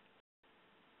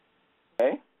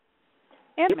 Okay?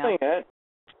 And doing it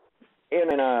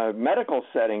in a medical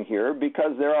setting here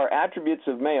because there are attributes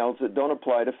of males that don't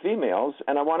apply to females,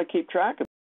 and I want to keep track of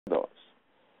those.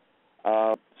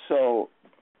 So,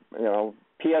 you know,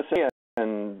 PSA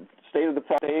and state of the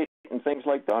prostate and things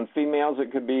like that. On females,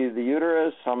 it could be the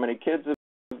uterus, how many kids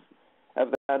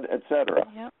have had, etc.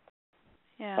 Yep.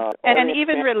 Yeah. And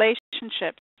even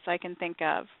relationships I can think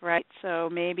of, right? So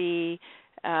maybe,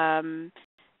 you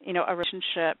know, a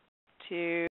relationship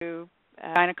to a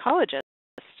gynecologist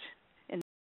in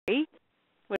theory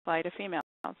would apply to females.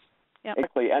 Yep.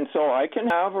 Exactly. And so I can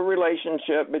have a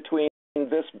relationship between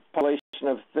this population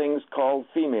of things called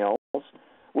females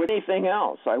with anything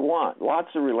else I want. Lots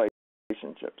of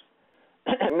relationships.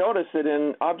 Notice that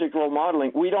in object role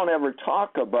modeling, we don't ever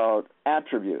talk about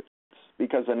attributes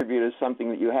because an attribute is something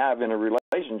that you have in a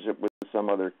relationship with some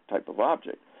other type of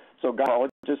object. So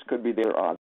gynecologist could be their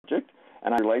object,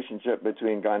 and a relationship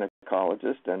between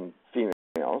gynecologist and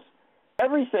females.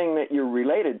 Everything that you're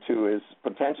related to is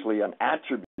potentially an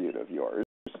attribute of yours,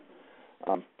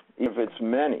 if it's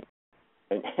many.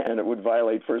 And it would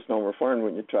violate first norm reform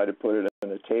when you try to put it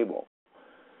in a table.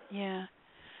 Yeah.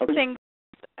 Okay.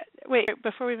 Wait,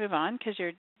 before we move on, because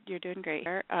you're doing great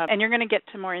here, and you're going to get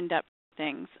to more in-depth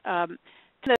things.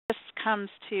 This comes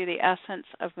to the essence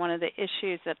of one of the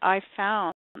issues that I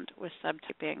found with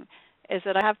subtyping, is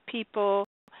that I have people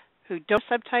who don't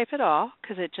subtype at all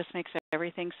because it just makes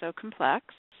everything so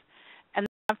complex, and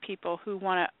I have people who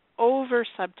want to over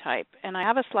subtype. And I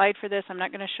have a slide for this. I'm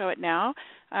not going to show it now.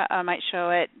 I might show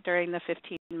it during the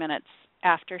 15 minutes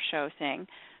after show thing.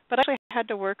 But I actually had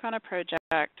to work on a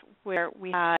project where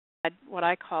we had what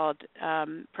I called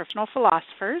professional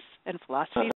philosophers, and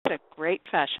philosophy is a great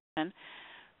profession,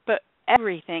 but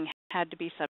everything had to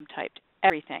be subtyped,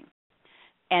 everything.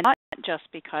 And not just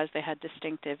because they had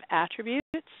distinctive attributes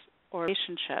or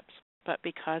relationships, but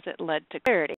because it led to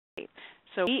clarity.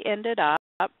 So we ended up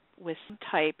with some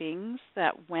typings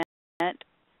that went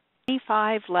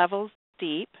 25 levels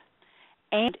deep,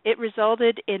 and it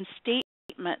resulted in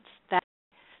statements that,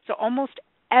 so almost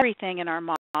everything in our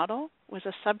model was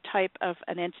a subtype of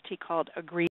an entity called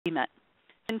agreement.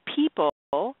 And people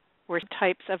were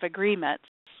types of agreements,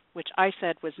 which I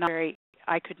said was not very,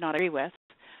 I could not agree with.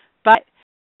 But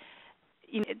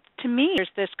you know, to me, there's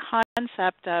this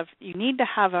concept of you need to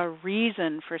have a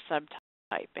reason for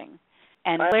subtyping.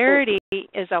 And clarity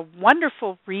is a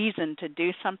wonderful reason to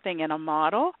do something in a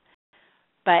model,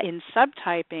 But in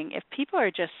subtyping, if people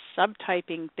are just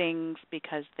subtyping things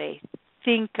because they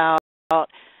think about,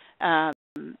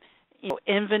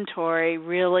 inventory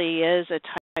really is a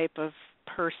type of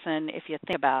person if you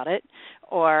think about it,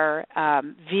 or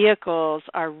vehicles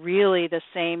are really the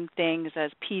same things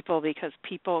as people because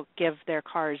people give their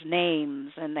cars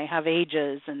names and they have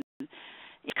ages, and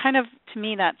kind of, to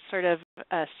me, that's sort of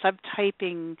a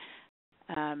subtyping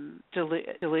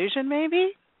delusion,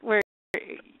 maybe. Where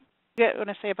you want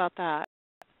to say about that?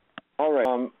 All right.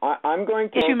 I'm going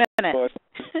to. 2 minutes.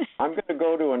 I'm going to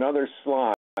go to another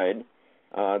slide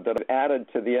that I've added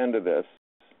to the end of this,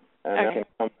 and I can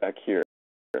come back here.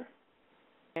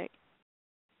 Okay.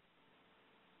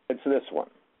 It's this one,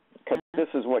 because this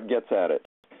is what gets at it.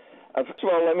 First of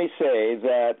all, let me say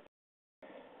that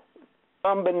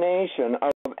combination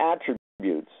of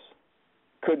attributes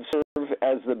could serve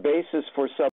as the basis for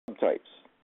subtypes.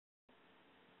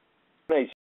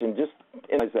 Just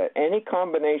realize that any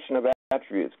combination of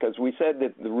attributes, because we said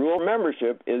that the rule of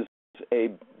membership is a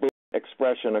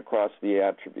expression across the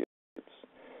attributes.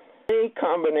 Any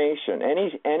combination,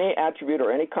 any attribute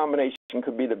or any combination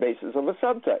could be the basis of a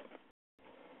subtype.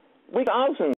 We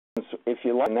thousands, if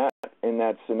you like, in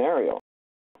that scenario.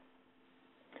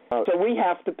 So we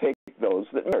have to pick those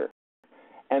that matter.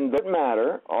 And that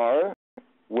matter are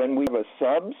when we have a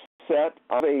subset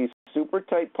of a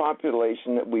supertype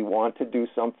population that we want to do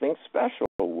something special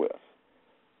with.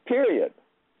 Period.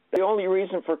 The only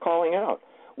reason for calling out.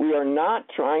 We are not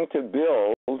trying to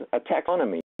build a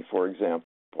taxonomy, for example.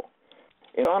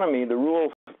 In taxonomy, the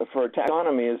rule for a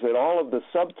taxonomy is that all of the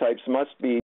subtypes must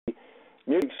be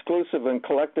mutually exclusive and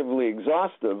collectively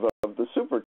exhaustive of the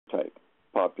supertype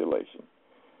population.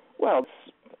 Well,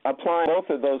 it's applying both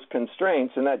of those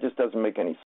constraints, and that just doesn't make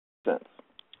any sense.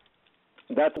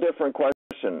 That's a different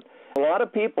question. A lot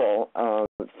of people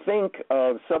think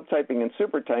of subtyping and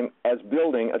supertyping as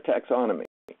building a taxonomy.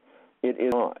 It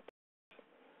is not.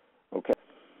 Okay.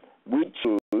 We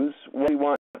choose what we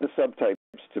want the subtypes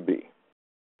to be.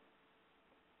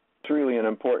 It's really an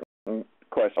important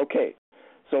question. Okay.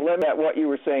 So let me at what you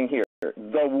were saying here.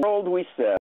 The world, we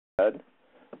said,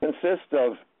 consists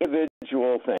of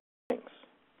individual things.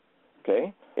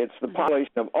 Okay? It's the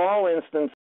population of all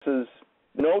instances,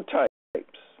 no types.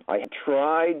 I have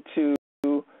tried to,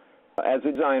 as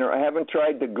a designer, I haven't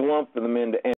tried to glump them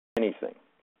into anything.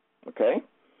 Okay?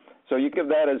 So you give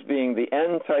that as being the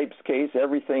N types case,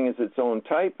 everything is its own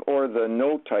type, or the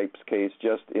no types case,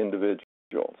 just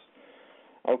individuals.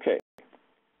 Okay.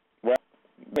 Well,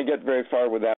 we get very far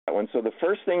with that one. So the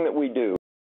first thing that we do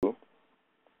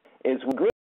is we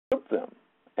group them,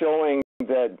 showing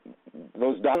that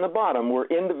those down the bottom were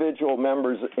individual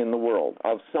members in the world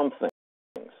of something.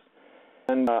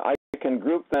 And I can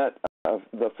group that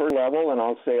the first level, and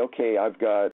I'll say, okay, I've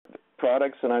got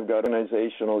products, and I've got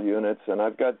organizational units, and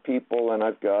I've got people, and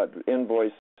I've got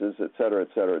invoices, et cetera, et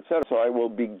cetera, et cetera. So I will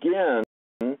begin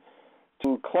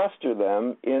to cluster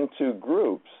them into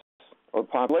groups or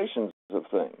populations of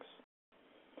things.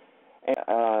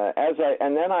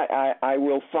 And then I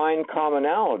will find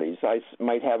commonalities. I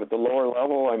might have at the lower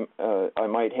level, I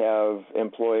might have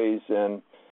employees and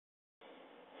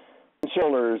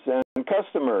shareholders and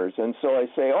customers, and so I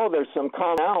say, oh, there's some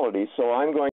commonality, so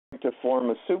I'm going to form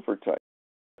a supertype.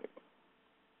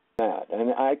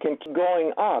 And I can keep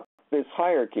going up this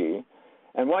hierarchy,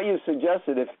 and what you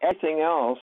suggested, if everything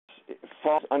else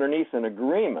falls underneath an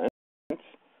agreement,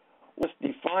 what's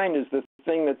defined as the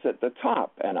thing that's at the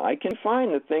top, and I can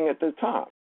find the thing at the top.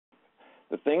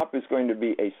 The thing up is going to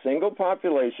be a single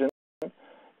population.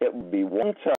 It will be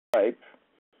one type.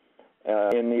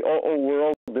 In the OO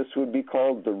world, this would be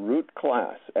called the root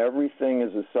class. Everything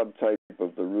is a subtype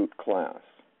of the root class.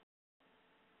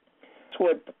 That's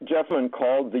what Jeffman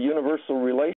called the universal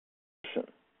relation.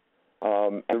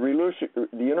 The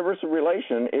universal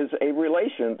relation is a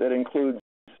relation that includes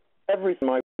everything in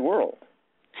my world.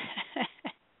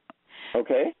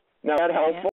 Okay? Now, is that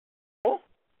helpful? Yeah.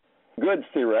 Good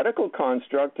theoretical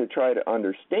construct to try to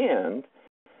understand,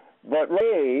 but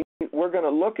really, we're going to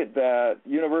look at that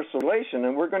universal relation,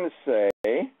 and we're going to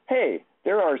say, hey,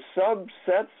 there are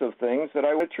subsets of things that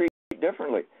I would treat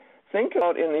differently. Think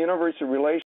about in the universal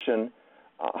relation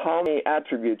how many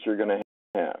attributes you're going to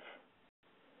have.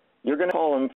 You're going to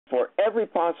call them for every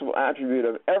possible attribute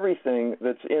of everything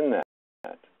that's in that.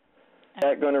 Is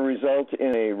that going to result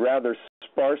in a rather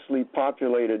sparsely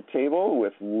populated table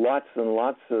with lots and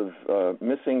lots of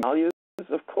missing values?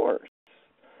 Of course.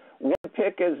 What to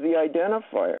pick as the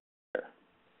identifier?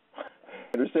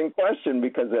 Interesting question,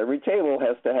 because every table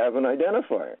has to have an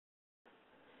identifier.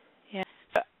 Yeah.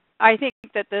 I think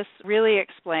that this really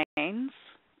explains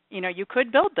you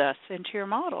could build this into your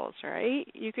models, right?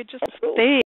 You could just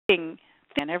Absolutely. think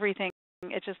and everything.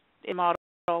 It just in model,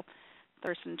 the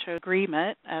person chose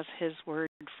agreement as his word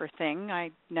for thing.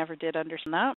 I never did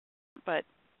understand that, but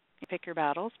you pick your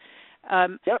battles.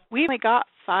 Yep. We only got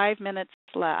 5 minutes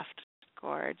left,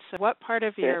 Gord. So what part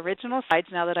of your original slides,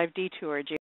 now that I've detoured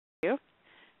you,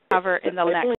 cover in the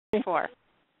next 4?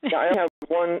 Yeah, I have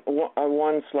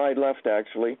one slide left,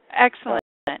 actually. Excellent.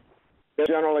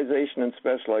 Generalization and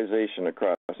specialization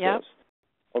across those.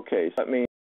 Okay, so let me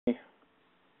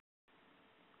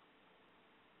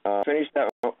finish that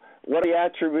one. What the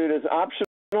attribute is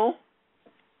optional,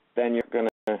 then you're going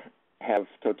to have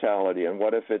totality. And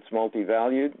what if it's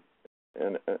multi-valued?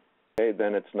 And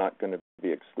then it's not going to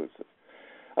be exclusive.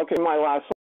 Okay, my last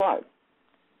slide.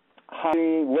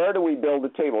 Where do we build the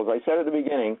tables? I said at the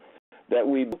beginning that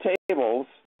we build tables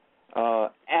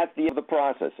at the end of the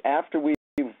process, after we've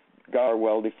got our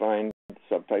well-defined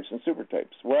subtypes and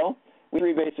supertypes. Well, we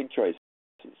have 3 basic choices.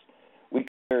 We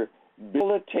can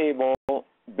build a table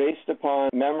based upon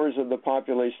members of the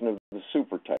population of the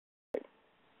supertype,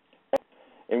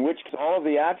 in which case all of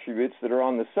the attributes that are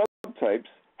on the subtypes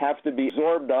have to be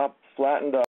absorbed up,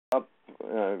 flattened up,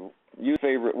 use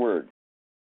favorite word.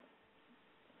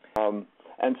 And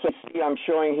so you see I'm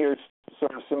showing here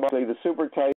sort of symbolically the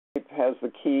supertype has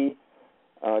the key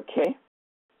K.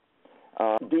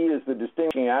 D is the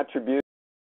distinguishing attribute,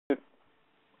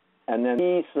 and then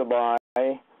E sub I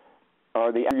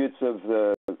are the attributes of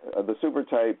the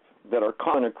supertype that are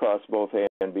common across both A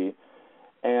and B,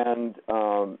 and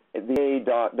the A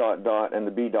dot dot dot and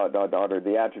the B dot dot dot are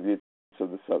the attributes of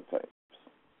the subtypes.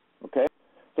 Okay,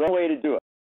 so one way to do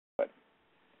it.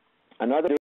 Another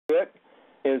way to do it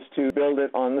is to build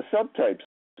it on the subtypes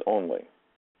only.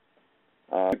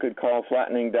 You could call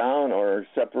flattening down or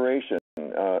separation.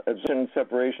 Absorption and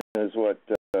separation is what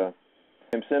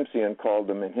Tim Simpson called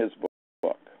them in his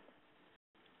book.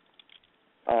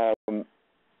 And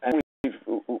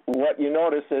what you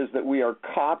notice is that we are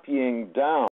copying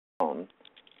down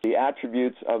the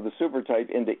attributes of the supertype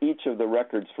into each of the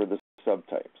records for the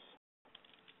subtypes.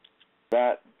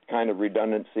 That kind of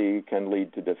redundancy can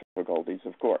lead to difficulties,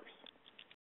 of course.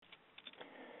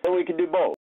 So we could do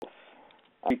both.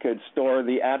 We could store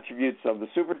the attributes of the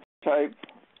supertype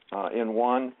in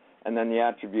one, and then the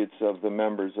attributes of the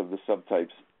members of the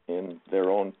subtypes in their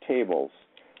own tables.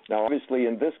 Now, obviously,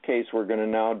 in this case, we're going to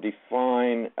now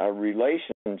define a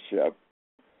relationship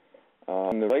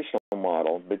in the relational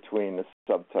model between the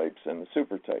subtypes and the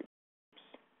supertypes.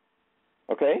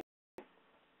 Okay?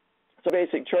 So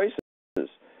basic choices. Let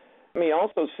me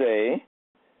also say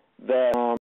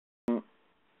that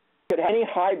could have any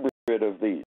hybrid of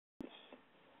these.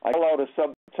 I call out a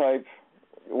subtype,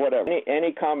 whatever,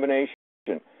 any combination.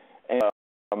 And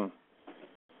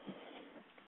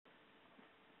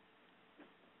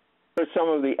some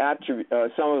of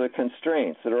the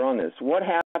constraints that are on this. What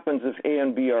happens if A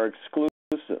and B are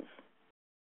exclusive?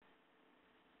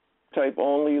 Type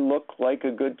only look like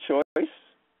a good choice?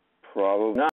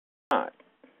 Probably not.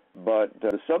 But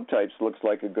the subtypes looks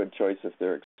like a good choice if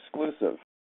they're exclusive.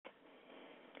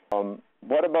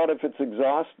 What about if it's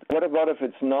What about if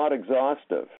it's not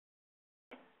exhaustive?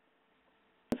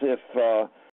 If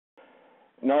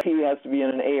not P has to be in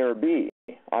an A or B.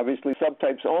 Obviously,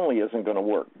 subtypes only isn't going to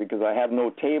work because I have no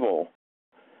table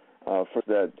for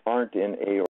that aren't in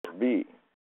A or B.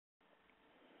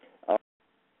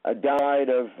 A downside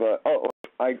of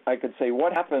I could say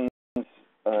what happens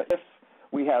if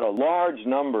we had a large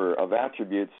number of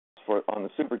attributes on the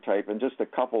supertype and just a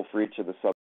couple for each of the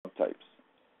subtypes.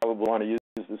 Probably want to use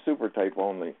the supertype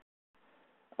only.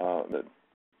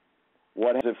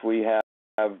 What happens if we have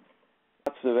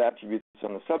lots of attributes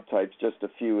on the subtypes, just a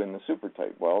few in the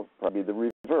supertype? Well, probably the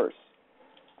reverse.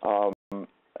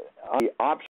 The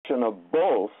option of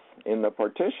both in the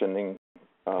partitioning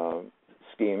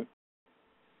scheme.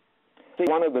 See,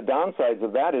 one of the downsides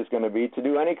of that is going to be to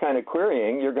do any kind of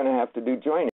querying, you're going to have to do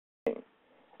joining.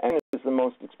 And it's the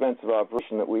most expensive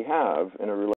operation that we have in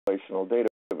a relational database.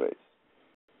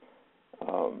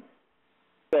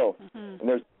 And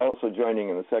there's also joining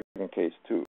in the second case,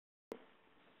 too.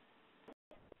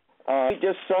 Let me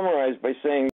just summarize by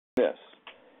saying this.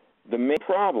 The main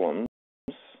problems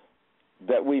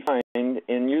that we find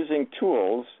in using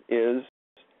tools is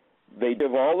they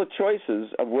give all the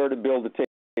choices of where to build the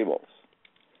tables,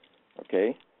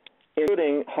 okay,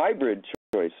 including hybrid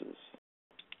choices.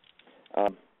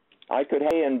 I could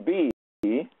have A and B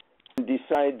and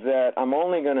decide that I'm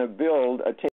only going to build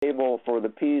a table for the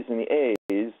P's and the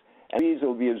A's, and P's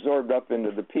will be absorbed up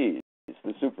into the P's,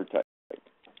 the supertype. It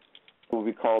will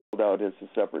be called out as a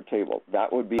separate table.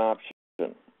 That would be an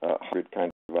option.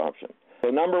 kind of option. So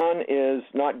number one is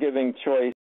not giving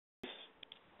choice,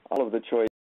 all of the choices.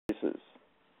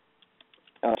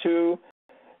 Two,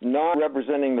 not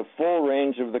representing the full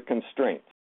range of the constraints.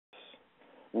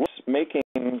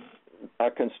 Making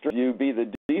a constraint you be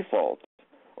the default,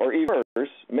 or even worse,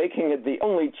 making it the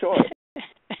only choice.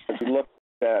 If you look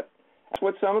at that's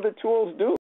what some of the tools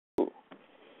do.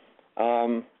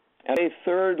 And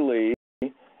thirdly,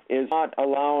 is not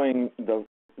allowing the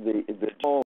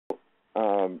whole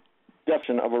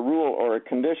definition of a rule or a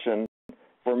condition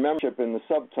for membership in the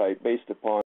subtype based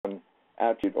upon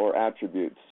attribute or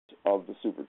attributes of the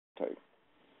supertype.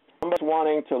 Somebody's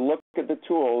wanting to look at the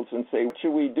tools and say, what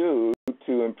should we do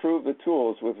to improve the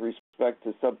tools with respect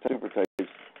to subtype supertypes?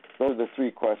 Those are the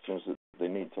three questions that they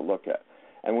need to look at.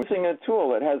 And when using a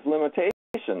tool that has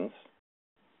limitations,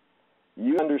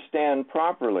 you understand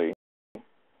properly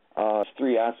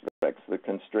three aspects, the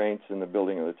constraints and the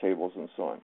building of the tables and so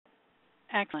on.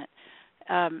 Excellent.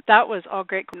 That was all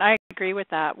great. I agree with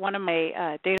that. One of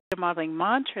my data modeling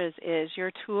mantras is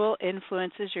your tool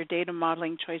influences your data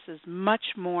modeling choices much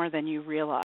more than you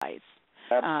realize.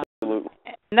 Absolutely.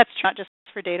 And that's not just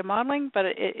for data modeling, but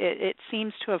it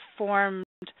seems to have formed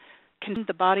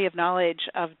the body of knowledge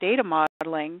of data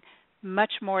modeling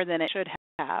much more than it should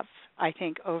have, I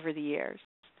think, over the years.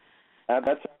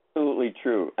 That's absolutely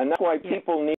true. And that's why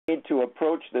people need to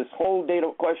approach this whole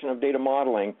question of data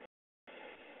modeling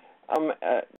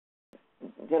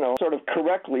sort of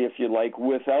correctly, if you like,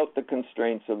 without the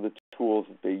constraints of the tools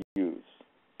that they use.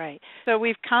 Right. So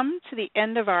we've come to the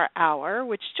end of our hour,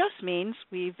 which just means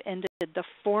we've ended the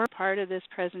formal part of this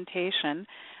presentation.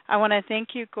 I want to thank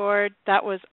you, Gord. That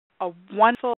was a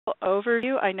wonderful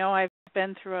overview. I know I've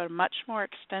been through a much more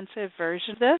extensive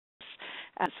version of this,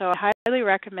 so I highly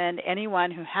recommend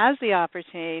anyone who has the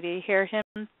opportunity to hear him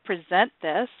present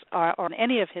this or on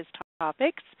any of his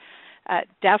topics,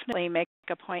 definitely make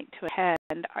a point to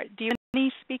attend. Do you have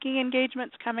any speaking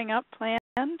engagements coming up planned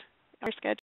or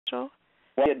schedule?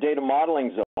 Well, at Data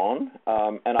Modeling Zone,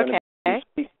 and I'm going to be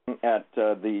speaking at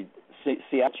the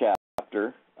Seattle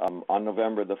chapter on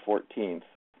November the 14th.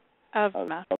 I've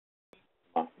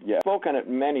spoken at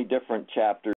many different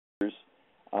chapters,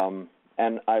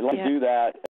 and I like to do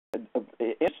that.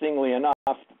 Interestingly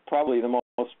enough, probably the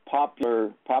most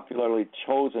popularly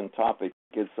chosen topic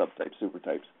is subtypes,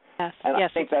 supertypes. Yes, and I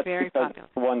think that's very because popular.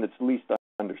 it's the one that's least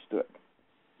understood.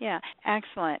 Yeah,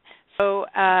 excellent. So,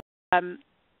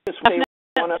 just say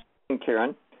one other thing,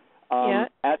 Karen.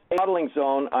 At Modeling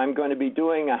Zone, I'm going to be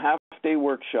doing a half-day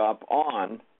workshop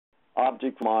on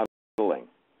object modeling.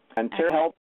 And to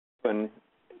help,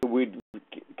 we'd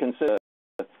consider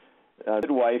a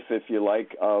midwife, if you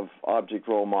like, of object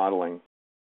role modeling.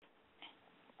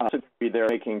 To be there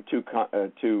making two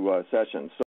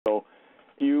sessions. So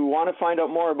you want to find out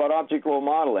more about object role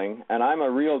modeling, and I'm a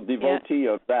real devotee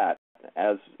of that,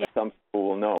 as some people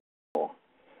will know.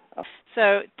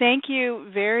 So thank you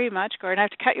very much, Gordon. I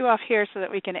have to cut you off here so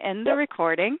that we can end the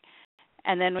recording,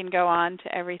 and then we can go on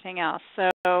to everything else. So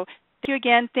thank you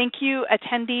again. Thank you,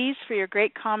 attendees, for your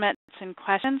great comments and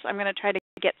questions. I'm going to try to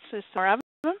get to some more of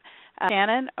them.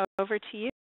 Shannon, over to you.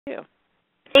 Thank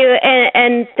you,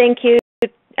 and thank you,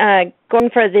 Gordon,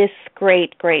 for this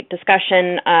great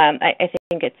discussion. I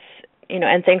think it's,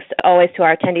 and thanks always to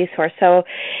our attendees who are so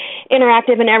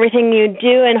interactive in everything you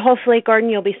do. And hopefully, Gordon,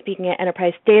 you'll be speaking at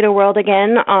Enterprise Data World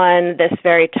again on this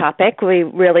very topic. We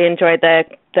really enjoyed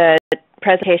the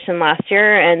presentation last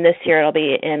year, and this year it'll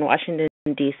be in Washington,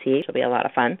 D.C. It'll be a lot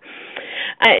of fun.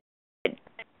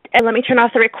 And let me turn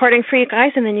off the recording for you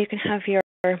guys, and then you can have your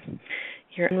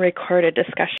unrecorded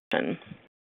discussion.